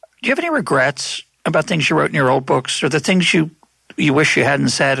 Do you have any regrets about things you wrote in your old books, or the things you wish you hadn't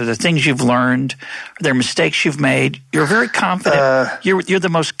said, or the things you've learned, or there mistakes you've made? You're very confident. You're the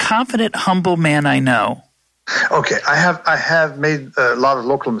most confident, humble man I know. Okay, I have made a lot of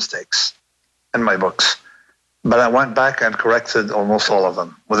local mistakes in my books, but I went back and corrected almost all of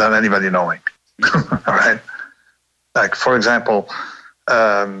them without anybody knowing. All right. Like, for example,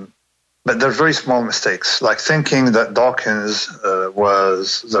 but they're very small mistakes, like thinking that Dawkins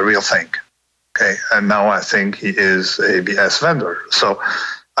was the real thing. Okay, and now I think he is a BS vendor. So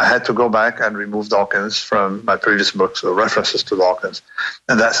I had to go back and remove Dawkins from my previous books, or references to Dawkins,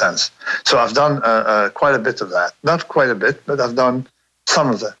 in that sense. So I've done quite a bit of that. Not quite a bit, but I've done some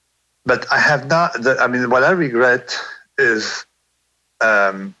of that. But I have not. What I regret is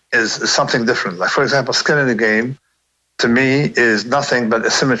something different. Like, for example, Skin in the Game, to me, is nothing but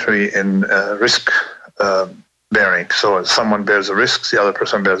asymmetry in risk bearing. So if someone bears the risks, the other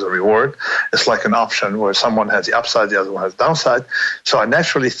person bears the reward. It's like an option where someone has the upside, the other one has the downside. So I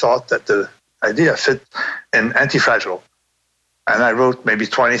naturally thought that the idea fit in Anti-Fragile. And I wrote maybe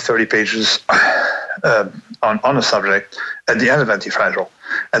 20, 30 pages on a subject at the end of Anti-Fragile.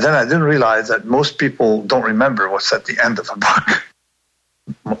 And then I didn't realize that most people don't remember what's at the end of a book.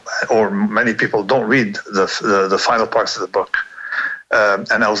 Or many people don't read the final parts of the book.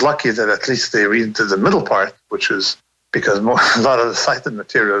 And I was lucky that at least they read the middle part, which is because a lot of the cited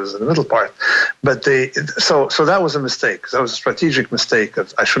material is in the middle part. But so that was a mistake. That was a strategic mistake.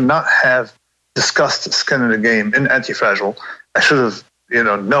 I should not have discussed Skin in the Game in Anti-Fragile. I should have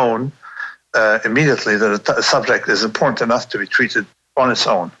known immediately that a subject is important enough to be treated on its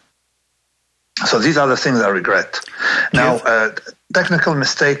own. So these are the things I regret. Now, technical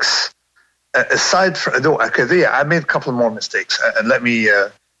mistakes. Aside from, I made a couple more mistakes, and let me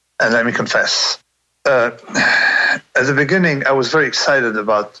confess. At the beginning, I was very excited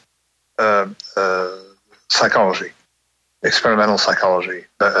about psychology, experimental psychology,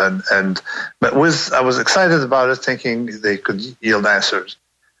 but I was excited about it, thinking they could yield answers,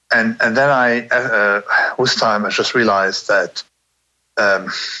 and then with time I just realized that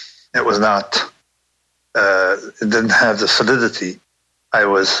it was not. It didn't have the solidity I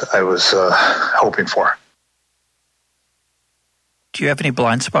was hoping for. Do you have any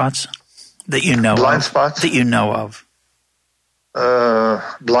blind spots that you know blind spots? That you know of?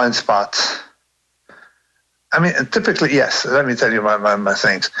 Blind spots. I mean, typically, yes. Let me tell you my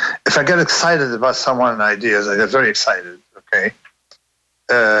things. If I get excited about someone and ideas, I get very excited, okay?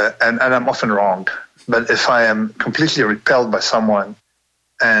 And I'm often wrong. But if I am completely repelled by someone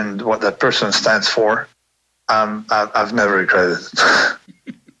and what that person stands for, I've never regretted it.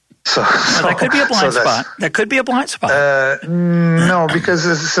 So that could be a blind spot. That could be a blind spot. No, because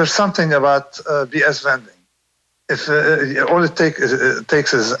there's something about BS vending. If all it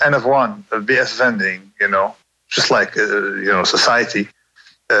takes is N of 1 of BS vending, just like society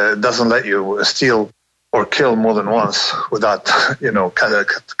doesn't let you steal or kill more than once without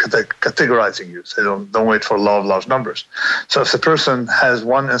categorizing you. So don't wait for law of large numbers. So if the person has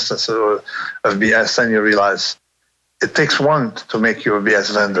one instance of BS, then you realize it takes one to make you a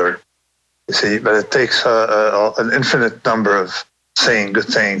BS vendor, you see, but it takes an infinite number of saying good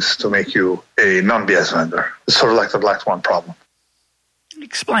things to make you a non-BS vendor. It's sort of like the black swan problem.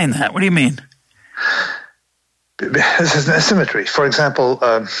 Explain that. What do you mean? This is an asymmetry. For example,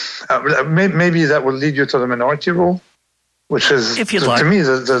 maybe that will lead you to the minority rule, which is, to me,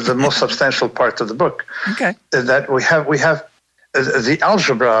 the most substantial part of the book. Okay. That we have the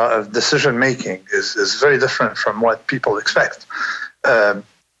algebra of decision making is very different from what people expect, and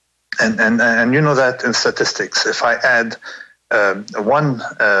you know that in statistics. If I add one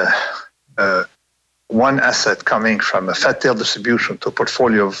asset coming from a fat-tail distribution to a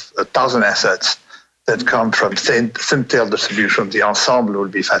portfolio of 1,000 assets that come from thin-tail distribution, the ensemble will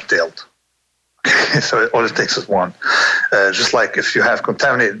be fat-tailed. So all it takes is one. Just like if you have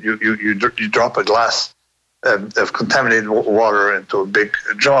contaminated, you drop a glass of contaminated water into a big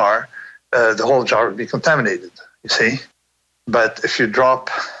jar, the whole jar will be contaminated, you see. But if you drop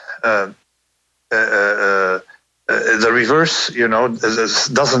the reverse,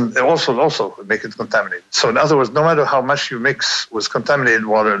 doesn't also make it contaminated. So in other words, no matter how much you mix with contaminated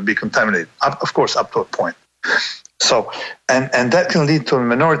water, it'll be contaminated, of course, up to a point. So, and that can lead to a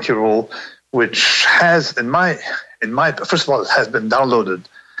minority rule, which has, in my first of all, it has been downloaded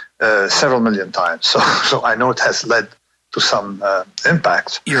several million times. So I know it has led to some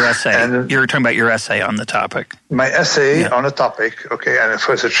impact. Your essay. And you're talking about your essay on the topic. My essay on a topic, okay, and it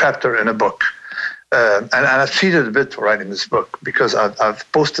was a chapter in a book. And I've cheated a bit writing this book because I've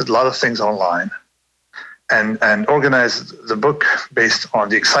posted a lot of things online and organized the book based on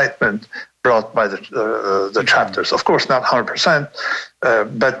the excitement brought by the chapters. Of course, not 100%,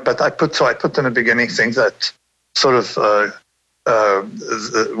 but I put in the beginning things that sort of were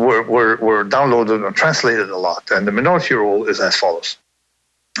downloaded and translated a lot. And the minority rule is as follows.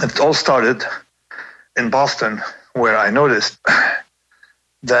 It all started in Boston, where I noticed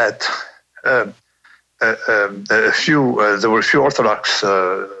that there were a few Orthodox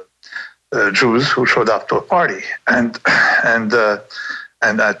Jews who showed up to a party, and I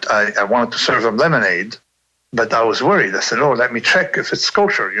wanted to serve them lemonade, but I was worried. I said, "Oh, let me check if it's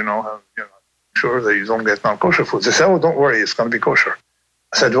kosher. Sure that you don't get non-kosher foods." They said, "Oh, don't worry, it's going to be kosher."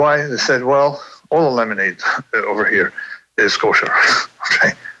 I said, "Why?" They said, "Well, all the lemonade over here is kosher."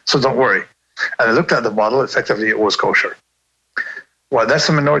 Okay, so don't worry. And I looked at the bottle. Effectively, it was kosher. Well, that's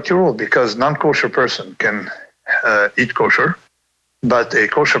a minority rule because non-kosher person can eat kosher, but a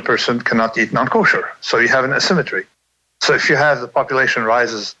kosher person cannot eat non-kosher. So you have an asymmetry. So if you have the population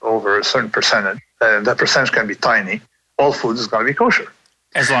rises over a certain percentage, that percentage can be tiny, all food is going to be kosher.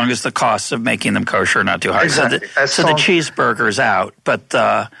 As long as the costs of making them kosher are not too high. Exactly. So the cheeseburger is out, but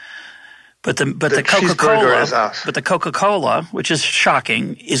the Coca-Cola, which is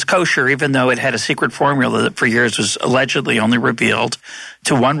shocking, is kosher, even though it had a secret formula that for years was allegedly only revealed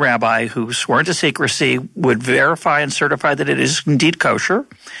to one rabbi who swore to secrecy, would verify and certify that it is indeed kosher.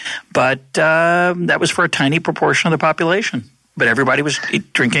 But that was for a tiny proportion of the population. But everybody was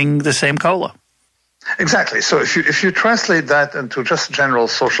drinking the same cola. Exactly. So if you translate that into just general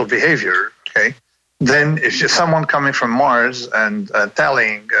social behavior, okay, then if you're someone coming from Mars and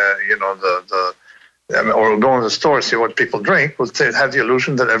tallying, or going to the store, see what people drink, will have the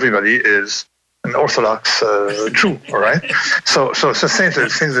illusion that everybody is an Orthodox Jew, all right? So it's the same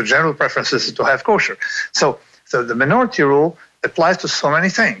thing. The general preference is to have kosher. So the minority rule applies to so many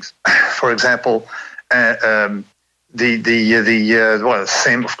things. For example,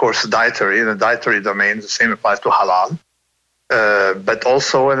 same, of course, dietary. In the dietary domain, the same applies to halal. But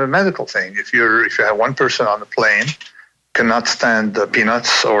also in a medical thing, if you have one person on the plane cannot stand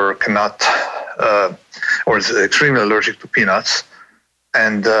peanuts or is extremely allergic to peanuts,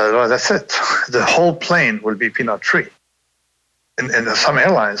 and that's it. The whole plane will be peanut free. And some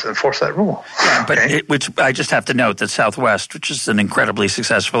airlines enforce that rule. Yeah, but which I just have to note that Southwest, which is an incredibly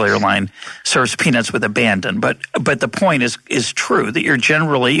successful airline, serves peanuts with abandon. But the point is true that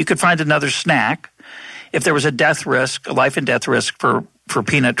you could find another snack. If there was a life and death risk for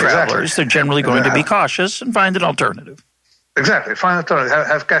peanut travelers, they're generally going to be cautious and find an alternative. Exactly. Find an alternative.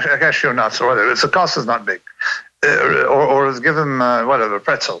 Have cashew nuts or whatever. The cost is not big. Or give them,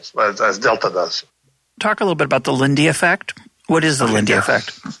 pretzels, as Delta does. Talk a little bit about the Lindy effect. What is the Lindy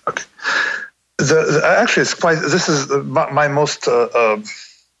effect? Okay. Actually, it's quite. This is my most, to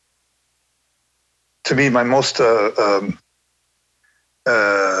me, my most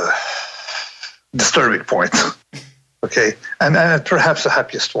disturbing point. Okay, and perhaps the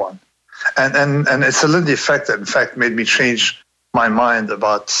happiest one, and it's a Lindy effect that, in fact, made me change my mind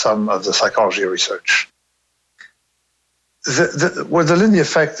about some of the psychology research. The Lindy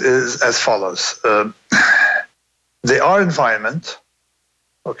effect is as follows. They are environment,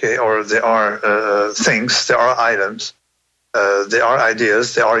 okay, or they are things, they are items, they are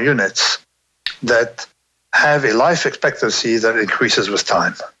ideas, they are units that have a life expectancy that increases with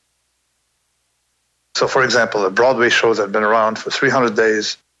time. So, for example, a Broadway show that had been around for 300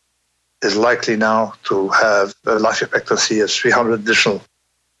 days is likely now to have a life expectancy of 300 additional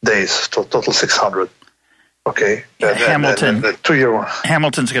days, total 600. Okay. Yeah, Hamilton. 2-year one.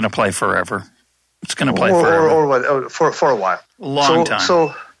 Hamilton's going to play forever. It's going to play forever. Or for a while. Long time.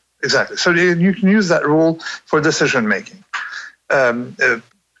 So, exactly. So you can use that rule for decision making.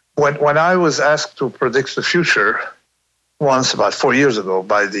 When I was asked to predict the future once about 4 years ago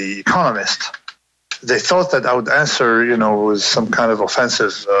by The Economist, they thought that I would answer, with some kind of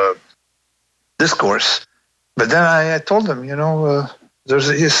offensive discourse. But then I told them,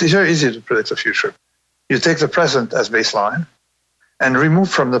 it's very easy to predict the future. You take the present as baseline and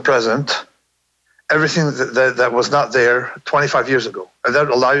remove from the present everything that was not there 25 years ago. And that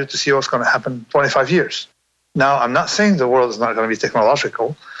will allow you to see what's going to happen in 25 years. Now, I'm not saying the world is not going to be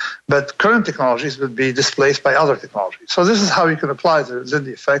technological, but current technologies will be displaced by other technologies. So this is how you can apply the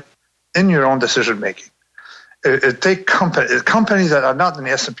Lindy effect in your own decision-making. Take companies that are not in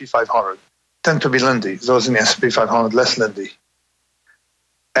the S&P 500 tend to be Lindy. Those in the S&P 500, less Lindy.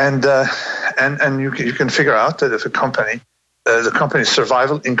 And you can figure out that if a company, the company's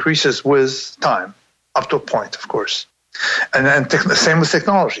survival increases with time, up to a point, of course. And same with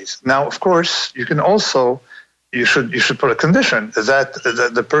technologies. Now, of course, you can also, you should put a condition that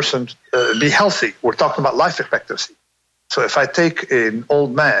the person be healthy. We're talking about life expectancy. So if I take an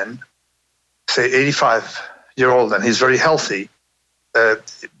old man, say 85-year-old, and he's very healthy,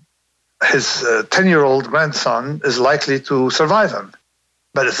 his 10-year-old grandson is likely to survive him.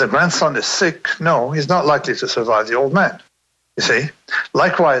 But if the grandson is sick, no, he's not likely to survive the old man. You see?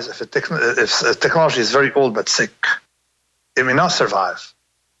 Likewise, if a technology is very old but sick, it may not survive.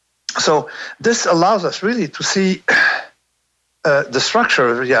 So this allows us really to see the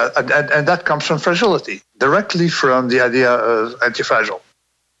structure, and that comes from fragility, directly from the idea of antifragile,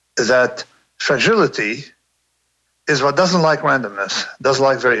 that fragility is what doesn't like randomness, doesn't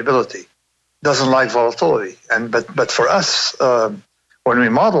like variability, doesn't like volatility. But for us, when we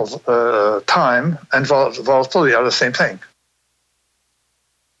model time and volatility are the same thing.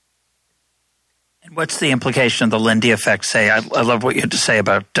 And what's the implication of the Lindy effect? I love what you had to say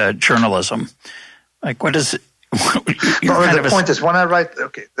about journalism. Like, what is it? The point is, when I write,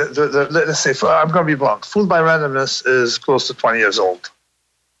 okay, let's say, I'm going to be blunt. Fooled by Randomness is close to 20 years old.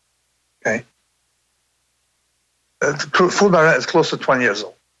 Okay? Fooled by Randomness is close to 20 years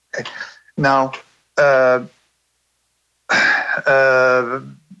old. Okay? Now, why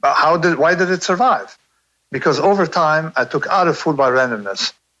did it survive? Because over time, I took out of Fooled by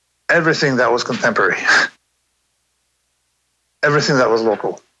Randomness everything that was contemporary, everything that was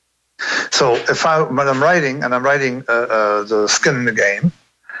local. So when I'm writing, the skin in the game,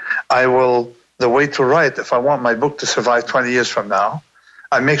 the way to write, if I want my book to survive 20 years from now,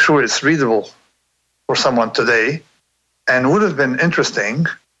 I make sure it's readable for someone today and would have been interesting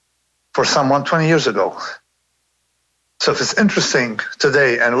for someone 20 years ago. So if it's interesting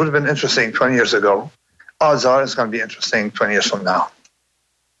today and would have been interesting 20 years ago, odds are it's going to be interesting 20 years from now.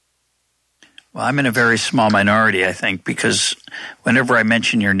 Well, I'm in a very small minority, I think, because whenever I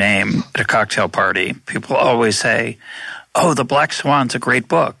mention your name at a cocktail party, people always say, "Oh, The Black Swan's a great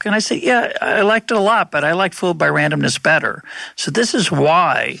book." And I say, yeah, I liked it a lot, but I like Fooled by Randomness better. So this is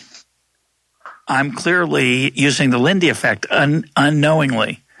why I'm clearly using the Lindy effect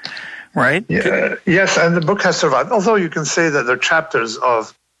unknowingly, right? Yeah, yes, and the book has survived. Although you can say that there are chapters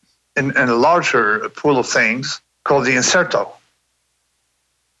in a larger pool of things called the inserto.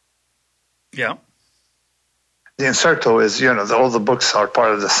 Yeah. The inserto is, all the books are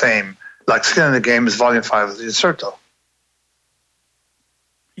part of the same. Like Skin in the Game is volume 5 of the inserto.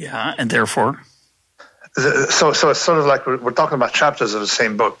 Yeah, and therefore? So it's sort of like we're talking about chapters of the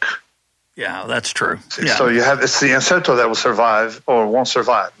same book. Yeah, that's true. Yeah. So it's the inserto that will survive or won't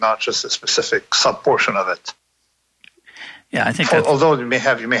survive, not just a specific sub-portion of it. Yeah, I think although you may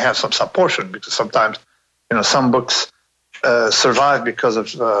have some sub-portion, because sometimes, some books survive because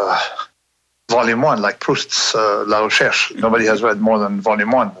of Volume 1, like Proust's La Recherche. Nobody has read more than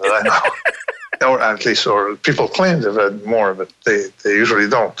Volume 1 that I know. or people claim they've read more, but they usually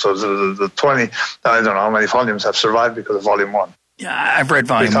don't. So the 20, I don't know how many volumes have survived because of Volume 1. Yeah, I've read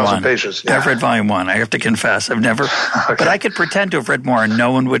Volume 1. 3,000 pages. Yeah. I've read Volume 1. I have to confess. I've never, okay. But I could pretend to have read more and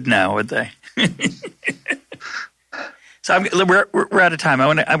no one would know, would they? So we're out of time.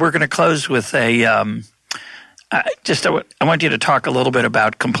 We're going to close with I want you to talk a little bit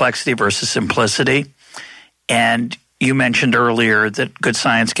about complexity versus simplicity. And you mentioned earlier that good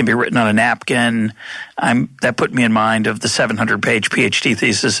science can be written on a napkin. That put me in mind of the 700-page PhD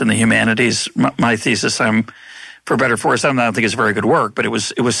thesis in the humanities. My thesis, for better or for worse, I don't think it's very good work, but it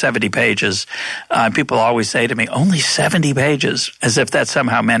was 70 pages. People always say to me, only 70 pages, as if that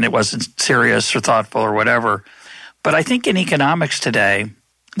somehow meant it wasn't serious or thoughtful or whatever. But I think in economics today,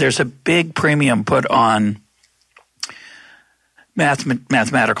 there's a big premium put on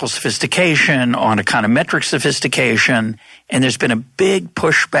mathematical sophistication, on econometric sophistication, and there's been a big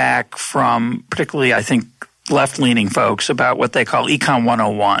pushback from particularly, I think, left-leaning folks about what they call Econ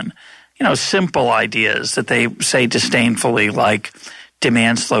 101. Simple ideas that they say disdainfully, like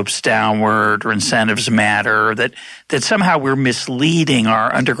demand slopes downward or incentives matter, that somehow we're misleading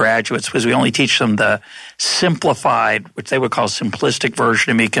our undergraduates because we only teach them the simplified, which they would call simplistic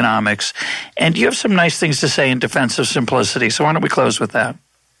version of economics. And you have some nice things to say in defense of simplicity, so why don't we close with that?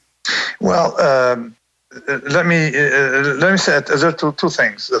 Well, let me say there are two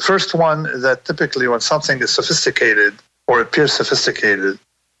things. The first one is that typically when something is sophisticated or appears sophisticated,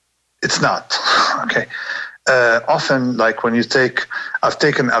 it's not. Okay. Often, like when you I've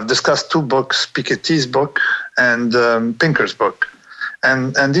discussed two books, Piketty's book and Pinker's book,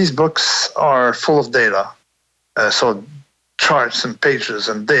 and these books are full of data, so charts and pages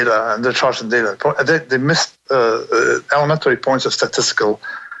and data, and the charts and data. They missed elementary points of statistical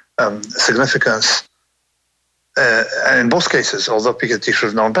significance. And in both cases, although Piketty should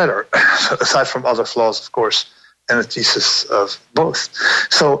have known better, aside from other flaws, of course, in a thesis of both.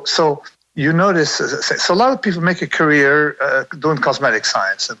 So you notice, so a lot of people make a career doing cosmetic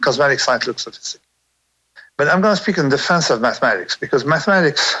science, and cosmetic science looks sophisticated. But I'm going to speak in defense of mathematics, because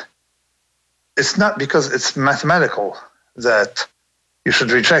mathematics, it's not because it's mathematical that you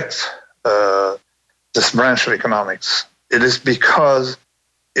should reject this branch of economics. It is because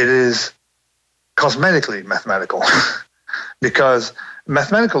it is cosmetically mathematical. Because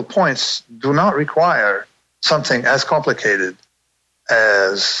mathematical points do not require something as complicated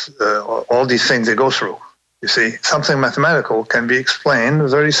as all these things they go through. You see, something mathematical can be explained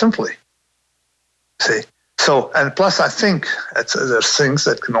very simply. See, so, and plus I think there's things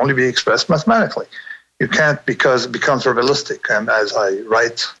that can only be expressed mathematically. You can't, because it becomes realistic. And as I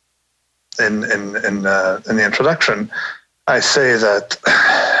write in the introduction, I say that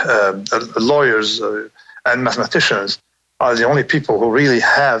lawyers and mathematicians are the only people who really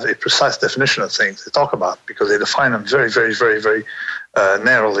have a precise definition of things they talk about, because they define them very, very, very, very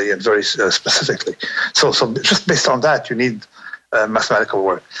narrowly and very specifically. So just based on that, you need mathematical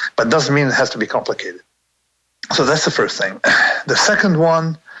work, but it doesn't mean it has to be complicated. So that's the first thing. The second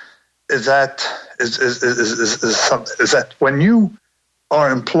one is that is that when you are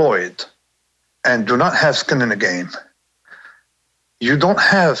employed and do not have skin in the game, you don't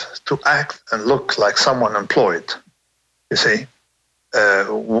have to act and look like someone employed. You see,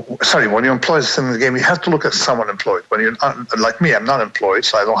 when you're employed in the game, you have to look like someone employed. When you're not, like me, I'm not employed,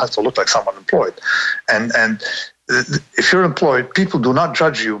 so I don't have to look like someone employed. And if you're employed, people do not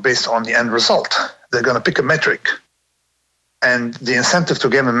judge you based on the end result. They're going to pick a metric, and the incentive to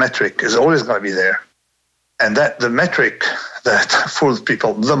give a metric is always going to be there. And that the metric that fools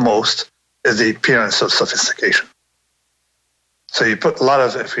people the most is the appearance of sophistication. So you put a lot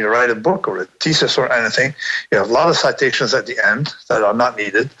of, if you write a book or a thesis or anything, you have a lot of citations at the end that are not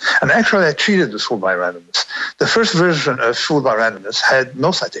needed. And actually, I cheated with Fooled by Randomness. The first version of Fooled by Randomness had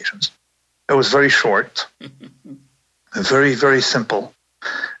no citations. It was very short, very, very simple,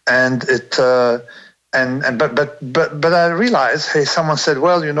 and it. But I realized, hey, someone said,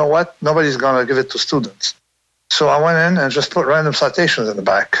 well, you know what? Nobody's going to give it to students. So I went in and just put random citations in the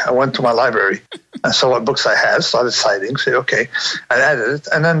back. I went to my library and saw what books I had, started citing, said, okay, I added it,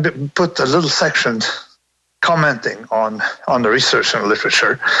 and then put a little section commenting on the research and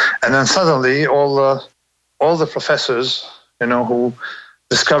literature. And then suddenly all the professors, who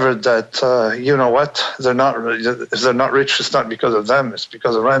discovered that, you know what, if they're not rich, it's not because of them, it's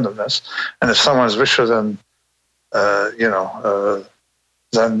because of randomness. And if someone is richer than,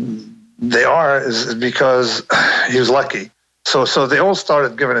 than they are, is because he was lucky. So they all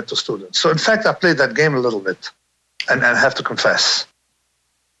started giving it to students. So in fact, I played that game a little bit, and I have to confess.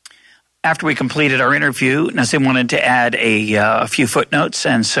 After we completed our interview, Nassim wanted to add a few footnotes,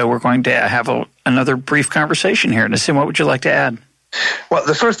 and so we're going to have another brief conversation here. Nassim, what would you like to add? Well,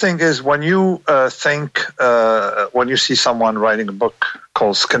 the first thing is when you when you see someone writing a book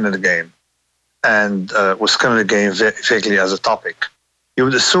called Skin in the Game, and with Skin in the Game vaguely as a topic, you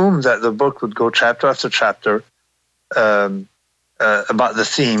would assume that the book would go chapter after chapter about the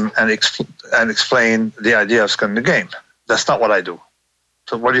theme and explain the idea of skin in the game. That's not what I do.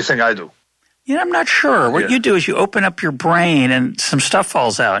 So what do you think I do? I'm not sure. What you do is you open up your brain and some stuff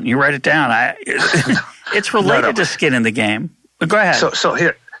falls out and you write it down. It's related to skin in the game. But go ahead.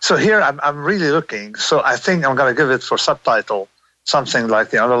 So here I'm really looking. So I think I'm going to give it for subtitle something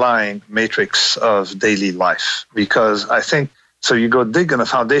like the underlying matrix of daily life, because I think so. You go dig in the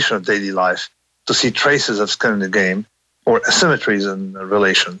foundation of daily life to see traces of skin in the game or asymmetries in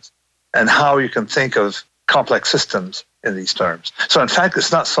relations, and how you can think of complex systems in these terms. So in fact,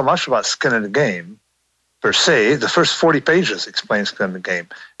 it's not so much about skin in the game per se. The first 40 pages explain skin in the game.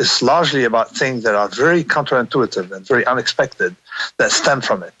 It's largely about things that are very counterintuitive and very unexpected that stem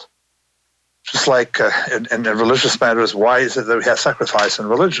from it. Just like in religious matters, why is it that we have sacrifice in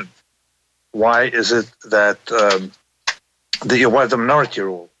religion? Why is it that why the minority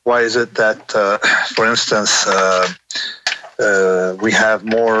rule? Why is it that, for instance, we have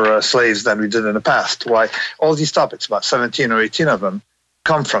more slaves than we did in the past? Why? All these topics, about 17 or 18 of them,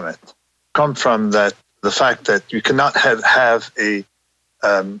 come from it. Come from the fact that you cannot have a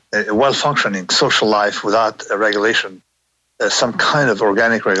well-functioning social life without a regulation, some kind of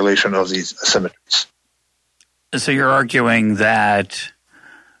organic regulation of these asymmetries. So you're arguing that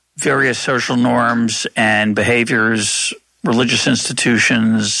various social norms and behaviors, religious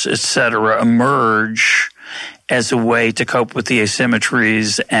institutions, etc., emerge as a way to cope with the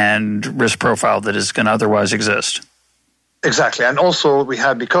asymmetries and risk profile that is going to otherwise exist. Exactly. And also we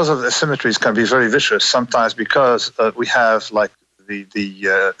have, because of the asymmetries can be very vicious, sometimes because we have like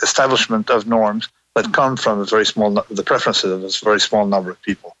the establishment of norms that come from the preferences of a very small number of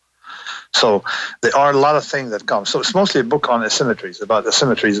people. So there are a lot of things that come. So it's mostly a book on asymmetries, about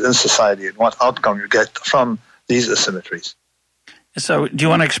asymmetries in society and what outcome you get from these asymmetries. So do you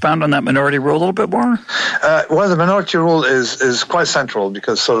want to expound on that minority rule a little bit more? Well, the minority rule is quite central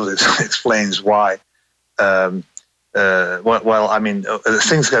because sort of explains why. Things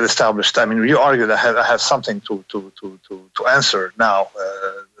get established. I mean, you argue that I have something to answer now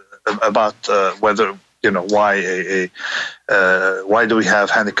about whether why why do we have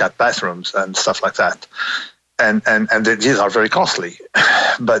handicapped bathrooms and stuff like that, and these are very costly,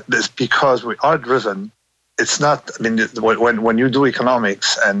 but it's because we are driven. It's not. I mean, when you do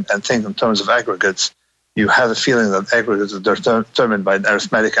economics and think in terms of aggregates, you have a feeling that aggregates are determined by an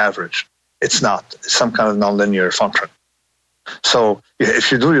arithmetic average. It's not. It's some kind of nonlinear function. So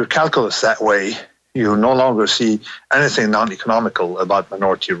if you do your calculus that way, you no longer see anything non-economical about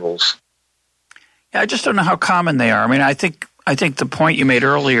minority rules. Yeah, I just don't know how common they are. I mean, I think the point you made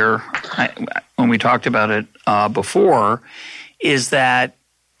earlier when we talked about it before is that,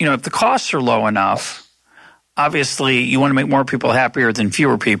 if the costs are low enough, obviously you want to make more people happier than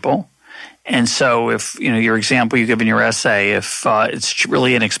fewer people. And so if, your example you give in your essay, if it's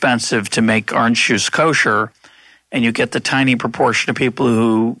really inexpensive to make orange juice kosher and you get the tiny proportion of people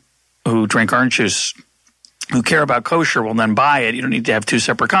who drink orange juice who care about kosher will then buy it, you don't need to have two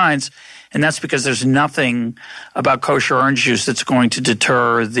separate kinds. And that's because there's nothing about kosher orange juice that's going to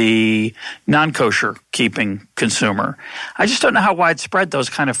deter the non-kosher keeping consumer. I just don't know how widespread those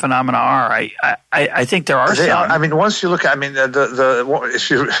kind of phenomena are. I think there are some. I mean, once you look at,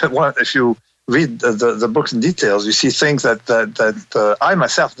 if you read the books in details, you see things that I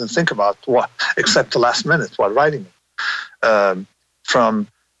myself didn't think about except the last minute while writing it. From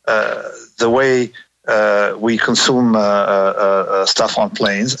the way we consume stuff on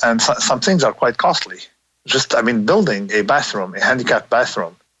planes, and some things are quite costly. Building a bathroom, a handicapped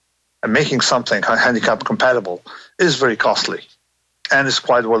bathroom, and making something handicap compatible is very costly, and it's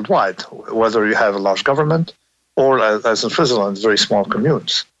quite worldwide, whether you have a large government or, as in Switzerland, very small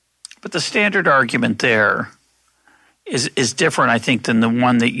communes. But the standard argument there is different, I think, than the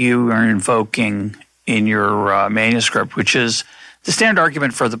one that you are invoking in your manuscript, which is the standard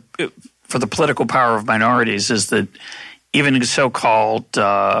argument for the political power of minorities is that even in so-called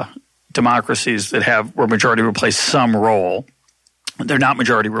democracies where majority rule plays some role, they're not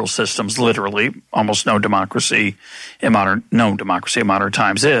majority rule systems. Literally, almost no democracy in modern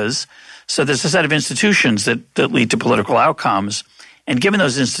times is. So there's a set of institutions that lead to political outcomes, and given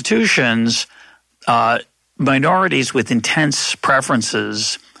those institutions, minorities with intense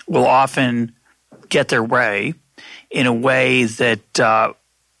preferences will often get their way in a way that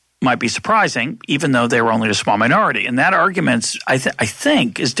might be surprising, even though they were only a small minority. And that argument, I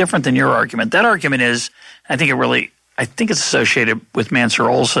think, is different than your argument. That argument is, I think it's associated with Mansur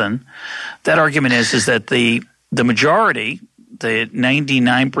Olson. That argument is that the majority, the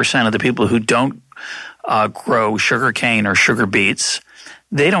 99% of the people who don't grow sugarcane or sugar beets,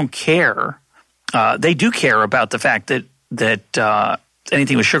 they don't care. They do care about the fact that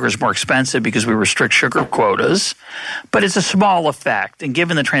anything with sugar is more expensive because we restrict sugar quotas, but it's a small effect. And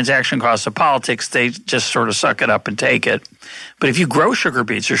given the transaction costs of politics, they just sort of suck it up and take it. But if you grow sugar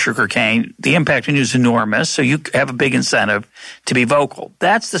beets or sugar cane, the impact on you is enormous, so you have a big incentive to be vocal.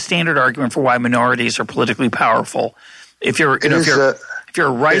 That's the standard argument for why minorities are politically powerful. If you're a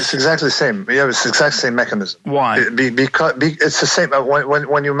rice, it's exactly the same. Yeah, it's the exact same mechanism. Why? Because it's the same.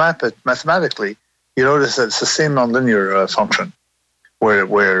 When you map it mathematically, you notice that it's the same nonlinear function,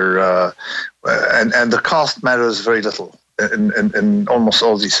 where and the cost matters very little in almost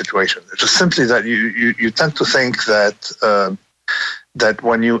all these situations. It's just simply that you tend to think that that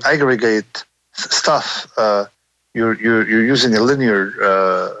when you aggregate stuff, you're using a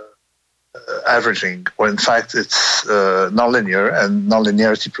linear averaging, when in fact it's nonlinear, and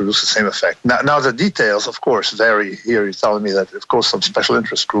nonlinearity produces the same effect. Now the details, of course, vary. Here you're telling me that, of course, some special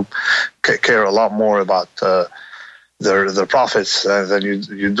interest group care a lot more about their profits than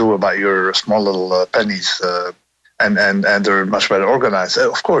you do about your small little pennies, and they're much better organized.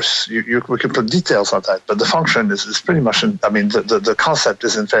 Of course, we can put details on that, but the function is pretty much, the concept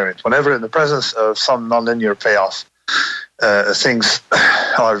is invariant. Whenever in the presence of some nonlinear payoff, things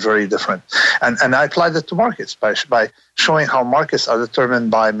are very different. And I applied that to markets by showing how markets are determined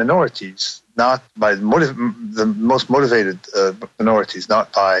by minorities, not by the most motivated minorities,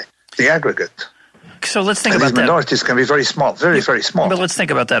 not by the aggregate. So let's think about these that. Minorities can be very small, very, very small. But let's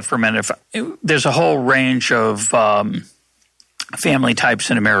think about that for a minute. There's a whole range of family types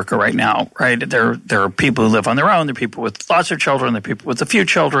in America right now, right? There are people who live on their own. There are people with lots of children. There are people with a few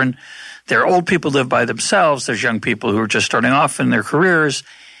children. There are old people who live by themselves. There's young people who are just starting off in their careers.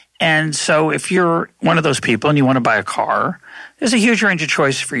 And so if you're one of those people and you want to buy a car, there's a huge range of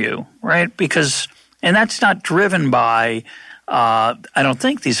choice for you, right? And that's not driven by, I don't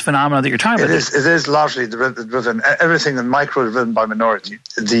think, these phenomena that you're talking about. It is largely driven. Everything in micro is driven by minority.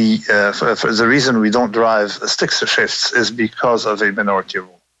 For the reason we don't drive stick shifts is because of a minority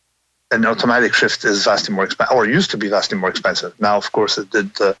rule. An automatic shift is vastly more expensive, or used to be vastly more expensive. Now, of course,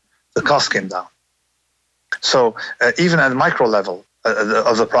 the cost came down. So even at the micro level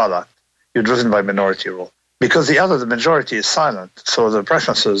of the product, you're driven by minority rule. Because the majority is silent, so the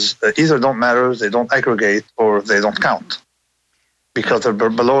preferences either don't matter, they don't aggregate, or they don't count. Because they're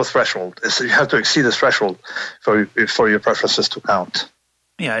below a threshold. So you have to exceed the threshold for your preferences to count.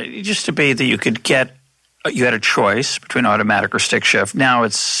 Yeah, it used to be that you had a choice between automatic or stick shift. Now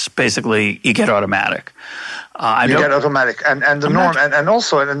it's basically you get automatic. Get automatic, and the norm, and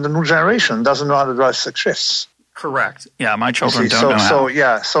also in the new generation doesn't know how to drive stick shifts. Correct. Yeah, my children don't know how.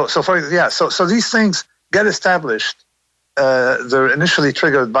 So these things get established. They're initially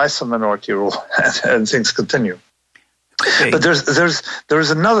triggered by some minority rule, and things continue. Okay. But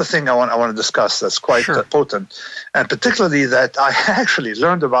there's another thing I want to discuss that's quite potent, and particularly that I actually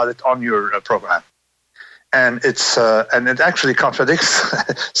learned about it on your program. And it actually contradicts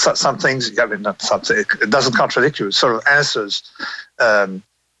some things. I mean, not something. It doesn't contradict you. It sort of answers some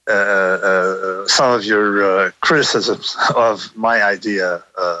of your criticisms of my idea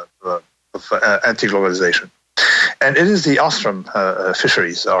of anti-globalization. And it is the ostrom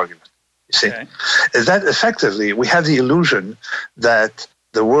fisheries argument. You see, is that effectively we have the illusion that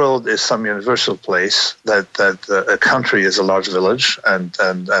the world is some universal place, that a country is a large village, and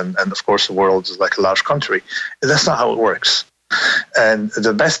of course the world is like a large country. That's not how it works. And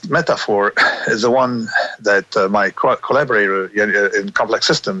the best metaphor is the one that my collaborator in complex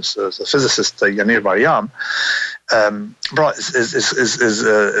systems, the physicist Yanir Bar-Yam, brought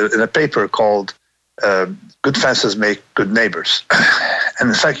is in a paper called "Good Fences Make Good Neighbors." And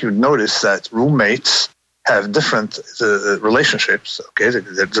in fact, you'd notice that roommates have different relationships. Okay,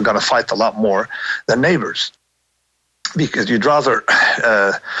 they're going to fight a lot more than neighbors, because you'd rather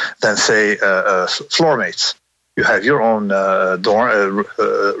than say floor mates. You have your own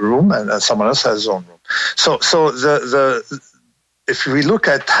room, and someone else has his own room. So if we look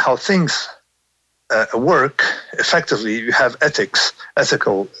at how things work effectively, you have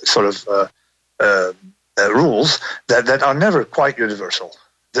ethical sort of rules that are never quite universal.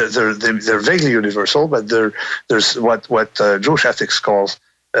 They're vaguely universal, but there's what Jewish ethics calls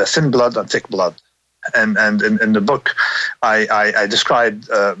thin blood and thick blood. And in the book, I described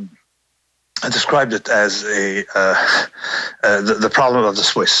it as the problem of the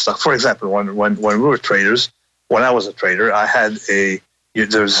Swiss. So for example, when we were traders, when I was a trader, I had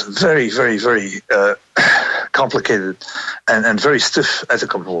there's very, very, very complicated and very stiff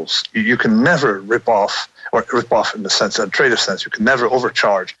ethical rules. You can never rip off in the sense, a trader sense, you can never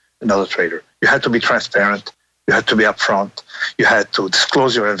overcharge another trader. You had to be transparent. You had to be upfront. You had to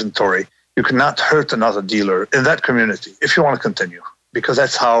disclose your inventory. You cannot hurt another dealer in that community if you want to continue. because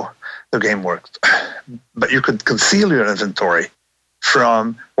that's how the game worked. But you could conceal your inventory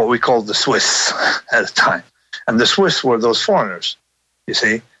from what we called the Swiss at the time. And the Swiss were those foreigners, you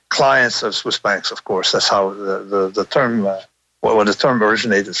see, clients of Swiss banks, of course. That's how the term, where the term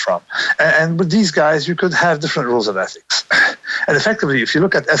originated from. And with these guys, you could have different rules of ethics. And effectively, if you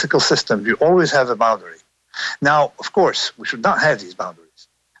look at ethical systems, you always have a boundary. Now, of course, we should not have these boundaries.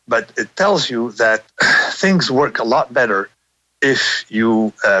 But it tells you that things work a lot better if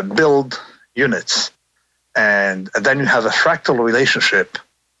you build units and then you have a fractal relationship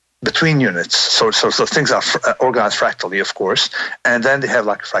between units. So things are organized fractally, of course, and then they have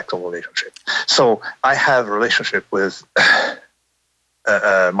like a fractal relationship. So I have a relationship with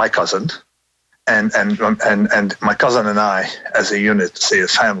my cousin, and my cousin and I, as a unit, say a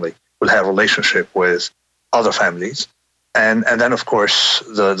family, will have a relationship with other families, and then of course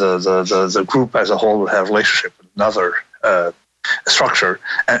the group as a whole will have a relationship with another structure,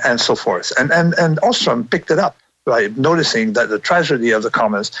 and so forth. And Ostrom picked it up by noticing that the tragedy of the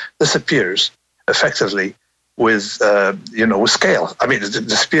commons disappears effectively with with scale. I mean, it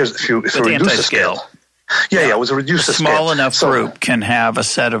disappears if you reduce the scale. Yeah, with a reduced scale. A small enough group can have a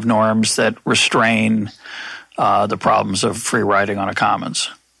set of norms that restrain the problems of free riding on a commons.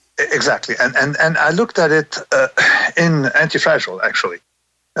 Exactly, and I looked at it in Anti-Fragile, actually,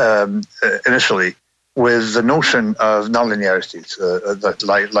 initially, with the notion of nonlinearities,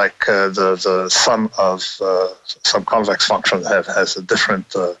 that like the sum of some convex function has a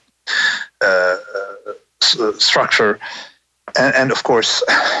different structure, and of course,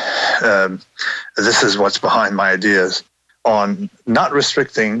 this is what's behind my ideas on not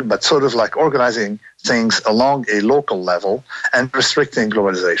restricting, but sort of like organizing things along a local level and restricting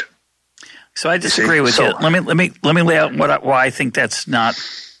globalization. So I disagree with you. Let me lay out why I think that's not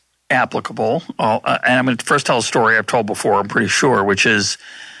applicable. And I'm going to first tell a story I've told before, I'm pretty sure, which is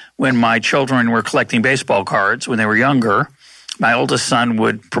when my children were collecting baseball cards when they were younger, my oldest son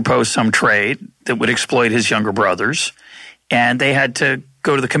would propose some trade that would exploit his younger brothers, and they had to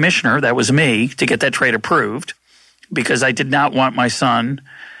go to the commissioner, that was me, to get that trade approved, because I did not want my son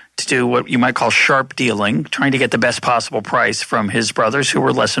to do what you might call sharp dealing, trying to get the best possible price from his brothers who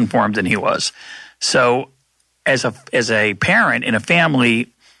were less informed than he was. So as a parent in a family,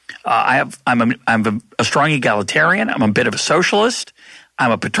 I'm a strong egalitarian. I'm a bit of a socialist.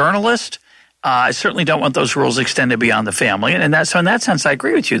 I'm a paternalist. I certainly don't want those rules extended beyond the family. And so in that sense, I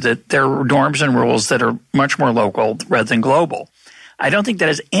agree with you that there are norms and rules that are much more local rather than global. I don't think that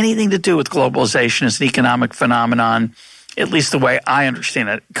has anything to do with globalization as an economic phenomenon, at least the way I understand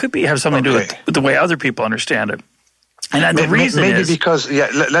it. It could have something to do with the way other people understand it. And the reason maybe is because,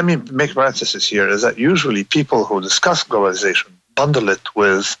 let me make parenthesis here, is that usually people who discuss globalization bundle it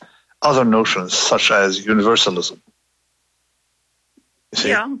with other notions such as universalism.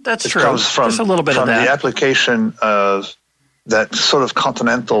 Yeah, that's true. Comes from, there's a little bit from of that. the application of that sort of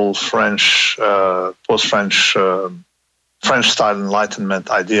continental French, post-French, French-style Enlightenment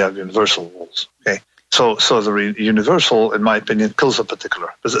idea of universal rules. Okay, so the universal, in my opinion, kills the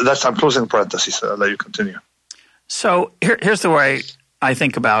particular. I'm closing parentheses. So I'll let you continue. So here's the way I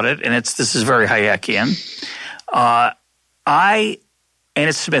think about it, and this is very Hayekian. And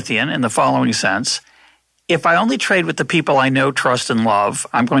it's Smithian in the following sense. If I only trade with the people I know, trust, and love,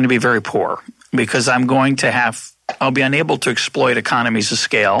 I'm going to be very poor because I'll be unable to exploit economies of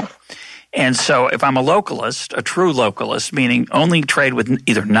scale. And so if I'm a localist, a true localist, meaning only trade with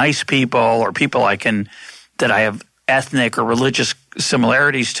either nice people or people that I have ethnic or religious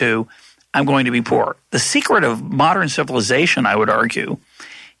similarities to, I'm going to be poor. The secret of modern civilization, I would argue,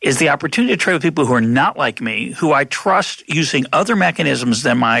 is the opportunity to trade with people who are not like me, who I trust using other mechanisms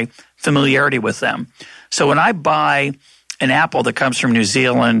than my familiarity with them. So when I buy an apple that comes from New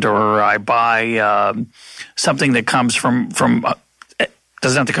Zealand, or I buy something that comes from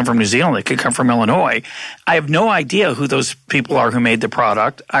doesn't have to come from New Zealand, it could come from Illinois, I have no idea who those people are who made the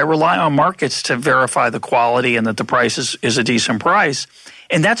product. I rely on markets to verify the quality and that the price is a decent price.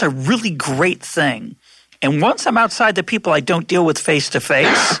 And that's a really great thing. And once I'm outside the people I don't deal with face to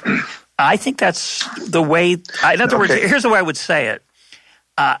face, I think that's the way. In other words, here's the way I would say it.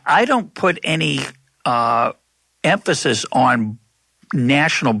 I don't put any emphasis on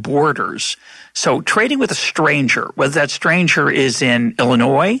national borders. So trading with a stranger, whether that stranger is in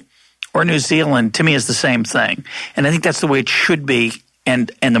Illinois or New Zealand, to me is the same thing. And I think that's the way it should be.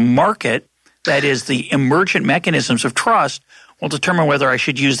 And the market, that is the emergent mechanisms of trust, will determine whether I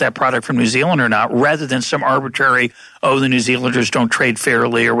should use that product from New Zealand or not, rather than some arbitrary, the New Zealanders don't trade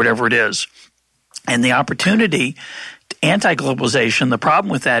fairly or whatever it is. And the opportunity, anti-globalization. The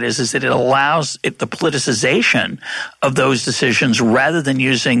problem with that is that it allows the politicization of those decisions rather than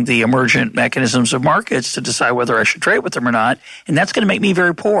using the emergent mechanisms of markets to decide whether I should trade with them or not. And that's going to make me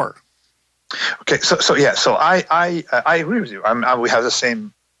very poor. Okay, so I agree with you. We have the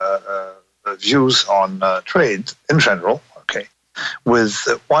same views on trade in general. Okay, with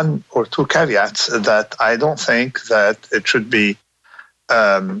one or two caveats that I don't think that it should be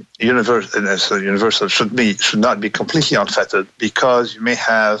universal. Should not be completely unfettered, because you may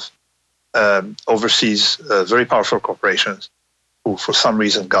have overseas very powerful corporations who, for some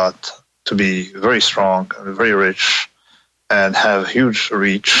reason, got to be very strong and very rich and have huge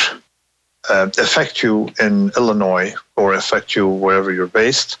reach. Affect you in Illinois or affect you wherever you're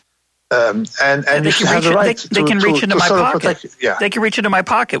based, and you should have the right they can reach into my pocket. Yeah. They can reach into my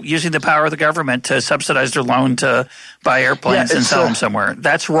pocket using the power of the government to subsidize their loan to buy airplanes and sell them somewhere.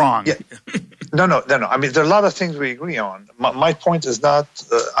 That's wrong. Yeah. No. I mean, there are a lot of things we agree on. My point is not.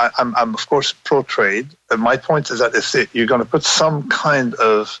 I'm of course pro trade. My point is that if you're going to put some kind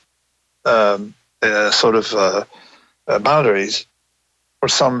of boundaries or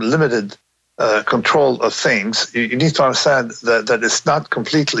some limited control of things, you need to understand that it's not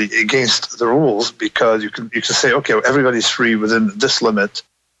completely against the rules, because you can say, okay, everybody's free within this limit,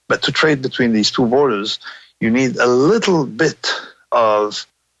 but to trade between these two borders, you need a little bit of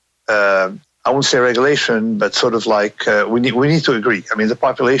I won't say regulation, but sort of like we need to agree. I mean, the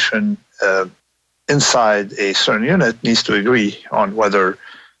population inside a certain unit needs to agree on whether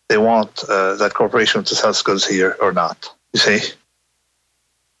they want that corporation to sell goods here or not. You see.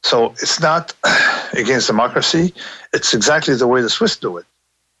 So it's not against democracy. It's exactly the way the Swiss do it,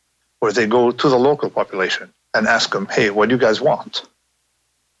 where they go to the local population and ask them, "Hey, what do you guys want?"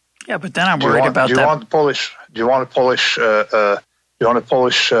 Yeah, but then I'm worried about that. Do you want a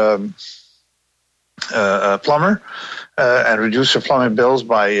Polish plumber and reduce your plumbing bills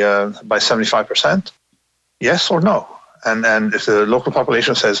by 75%? Yes or no? And if the local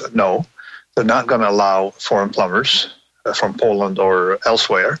population says no, they're not going to allow foreign plumbers from Poland or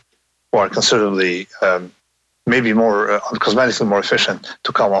elsewhere, who are considerably, maybe more cosmetically more efficient,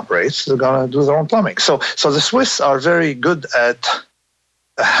 to come operate. They're going to do their own plumbing. So the Swiss are very good at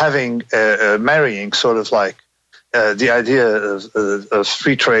having marrying sort of like the idea of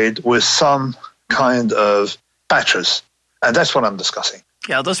free trade with some kind of patches, and that's what I'm discussing.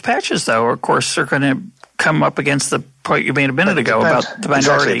 Yeah, those patches, though, of course, are going to come up against the point you made a minute ago about the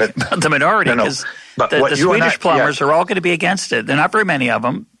minority. Exactly, the minority, because the Swedish plumbers are all going to be against it. There are not very many of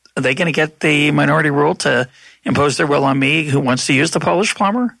them. Are they going to get the minority rule to impose their will on me, who wants to use the Polish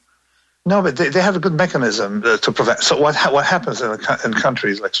plumber? No, but they have a good mechanism to prevent. So what happens in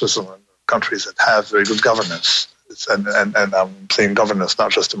countries like Switzerland, countries that have very good governance, and I'm saying governance,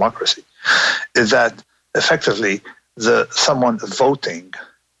 not just democracy, is that effectively someone voting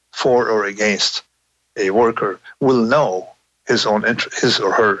for or against a worker will know his or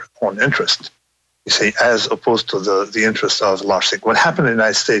her own interest, you see, as opposed to the interest of a large thing. What happened in the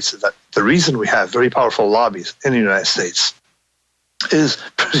United States is that the reason we have very powerful lobbies in the United States is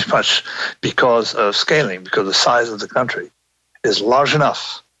pretty much because of scaling, because the size of the country is large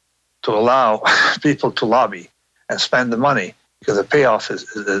enough to allow people to lobby and spend the money, because the payoff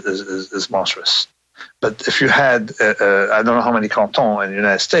is monstrous. But if you had, I don't know how many cantons in the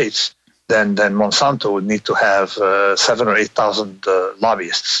United States, then Monsanto would need to have 7,000 or 8,000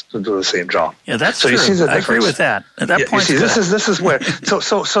 lobbyists to do the same job. Yeah, that's true. You see the difference? I agree with that. At that point, this is where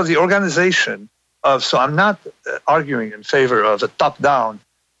so the organization of I'm not arguing in favor of a top-down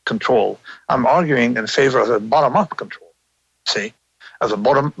control. I'm arguing in favor of a bottom-up control. See, of a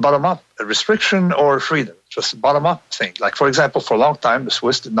bottom-up restriction or freedom, just a bottom-up thing. Like, for example, for a long time, the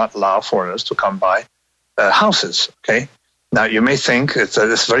Swiss did not allow foreigners to come by houses. Okay. Now, you may think it's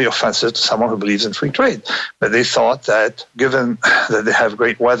very offensive to someone who believes in free trade, but they thought that given that they have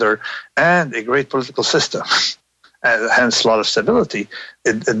great weather and a great political system, and hence a lot of stability,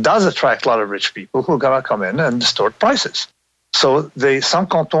 it does attract a lot of rich people who are going to come in and distort prices. So some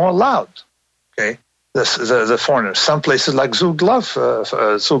cantons allowed, okay, the foreigners. Some places like Zug love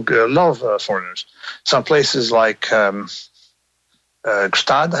foreigners. Some places like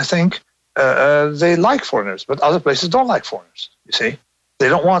Gstaad, I think, they like foreigners, but other places don't like foreigners, you see. They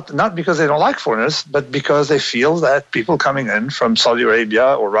don't want, not because they don't like foreigners, but because they feel that people coming in from Saudi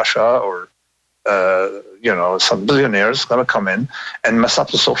Arabia or Russia or, some billionaires going to come in and mess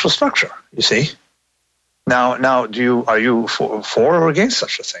up the social structure, you see. Now, are you for or against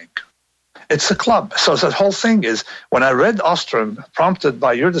such a thing? It's a club. So that whole thing is, when I read Ostrom, prompted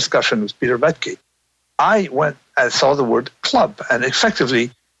by your discussion with Peter Betke, I went and saw the word club, and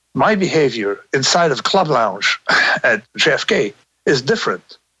effectively, my behavior inside of Club Lounge at JFK is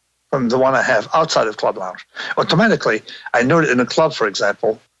different from the one I have outside of Club Lounge. Automatically, I know that in a club, for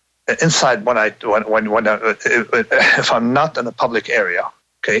example, inside if I'm not in a public area,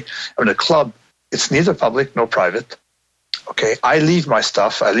 okay, I'm in a club, it's neither public nor private. Okay, I leave my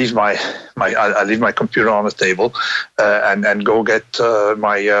stuff. I leave my computer on the table, and go get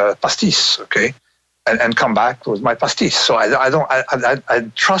my pastis. Okay, and come back with my pastis. So I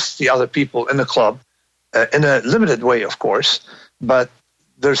trust the other people in the club in a limited way, of course. But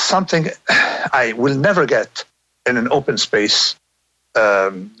there's something I will never get in an open space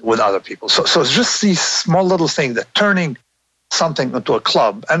with other people. So it's just these small little things that turning something into a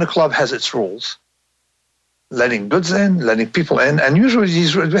club, and a club has its rules. Letting goods in, letting people in, and usually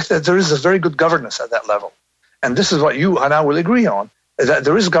there is a very good governance at that level. And this is what you and I will agree on, is that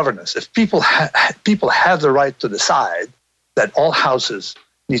there is governance. If people have the right to decide that all houses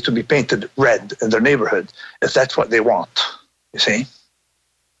need to be painted red in their neighborhood, if that's what they want, you see?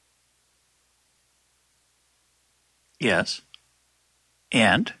 Yes.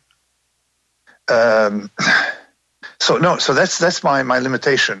 And? So that's my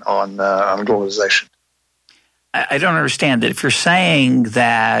limitation on globalization. I don't understand that. If you're saying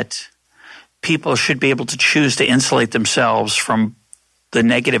that people should be able to choose to insulate themselves from the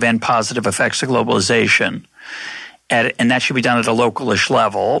negative and positive effects of globalization, and that should be done at a localish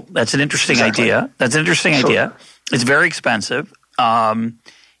level, that's an interesting idea. That's an interesting idea. It's very expensive. And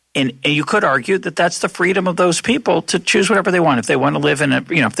you could argue that that's the freedom of those people to choose whatever they want. If they want to live in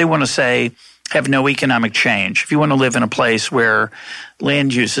if they want to say, have no economic change. If you want to live in a place where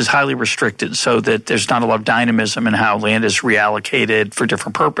land use is highly restricted so that there's not a lot of dynamism in how land is reallocated for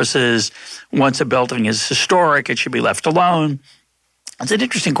different purposes, once a building is historic, it should be left alone. It's an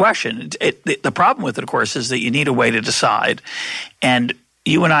interesting question. The problem with it, of course, is that you need a way to decide. And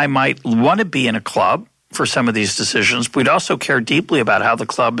you and I might want to be in a club for some of these decisions, but we'd also care deeply about how the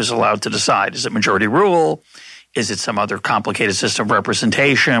club is allowed to decide. Is it majority rule? Is it some other complicated system of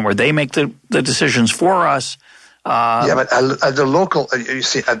representation where they make the decisions for us? But at the local, you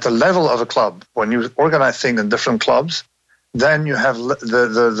see, at the level of a club, when you organize things in different clubs, then you have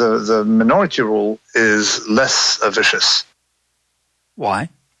the minority rule is less vicious. Why?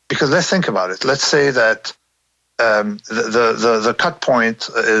 Because let's think about it. Let's say that the cut point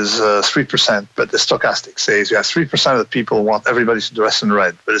is 3%, but it's stochastic. Says you have 3% of the people want everybody to dress in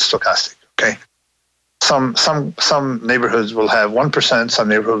red, but it's stochastic. Okay. Some neighborhoods will have 1%, some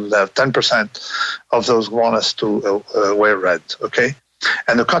neighborhoods will have 10% of those who want us to wear red, okay?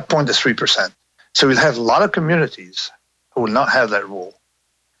 And the cut point is 3%. So we'll have a lot of communities who will not have that rule.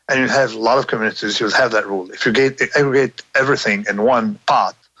 And you'll have a lot of communities who will have that rule. If you aggregate everything in one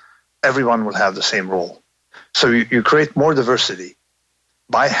pot, everyone will have the same rule. So you create more diversity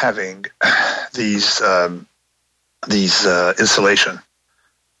by having these insulation.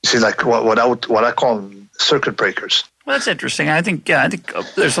 You see, like what I call circuit breakers. Well, that's interesting. I think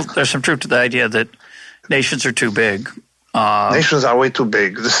there's some truth to the idea that nations are too big. Nations are way too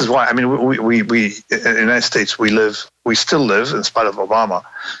big. This is why. I mean, we in the United States we still live in spite of Obama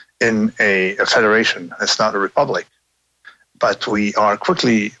in a federation. It's not a republic, but we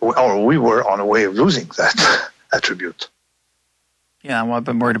were on a way of losing that attribute. Yeah, well, I've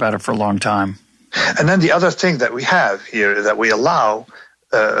been worried about it for a long time. And then the other thing that we have here is that we allow.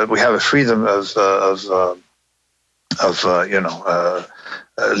 We have a freedom of leave.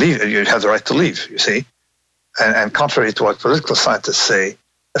 You have the right to leave. You see, and contrary to what political scientists say,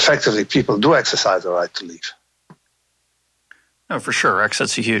 effectively people do exercise the right to leave. No, for sure.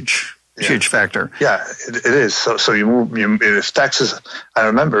 That's a huge factor. Yeah, it is. So you move. If taxes, I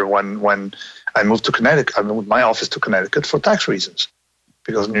remember when I moved to Connecticut. I moved my office to Connecticut for tax reasons,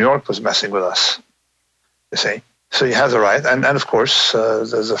 because New York was messing with us. You see. So you have the right, and of course,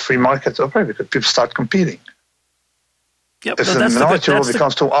 there's a free market open because people start competing. Yep, if the minority rule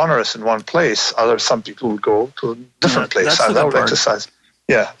becomes too onerous in one place, some people will go to a different place. That will exercise.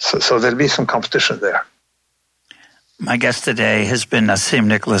 Yeah, so there'll be some competition there. My guest today has been Nassim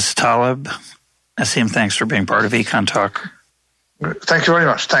Nicholas Taleb. Nassim, thanks for being part of Econ Talk. Thank you very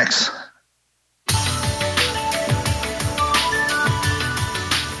much. Thanks.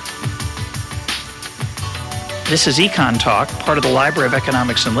 This is Econ Talk, part of the Library of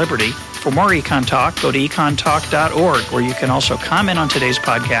Economics and Liberty. For more Econ Talk, go to econtalk.org, where you can also comment on today's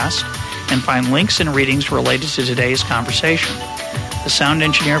podcast and find links and readings related to today's conversation. The sound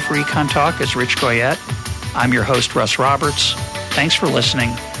engineer for Econ Talk is Rich Goyette. I'm your host, Russ Roberts. Thanks for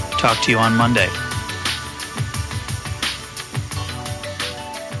listening. Talk to you on Monday.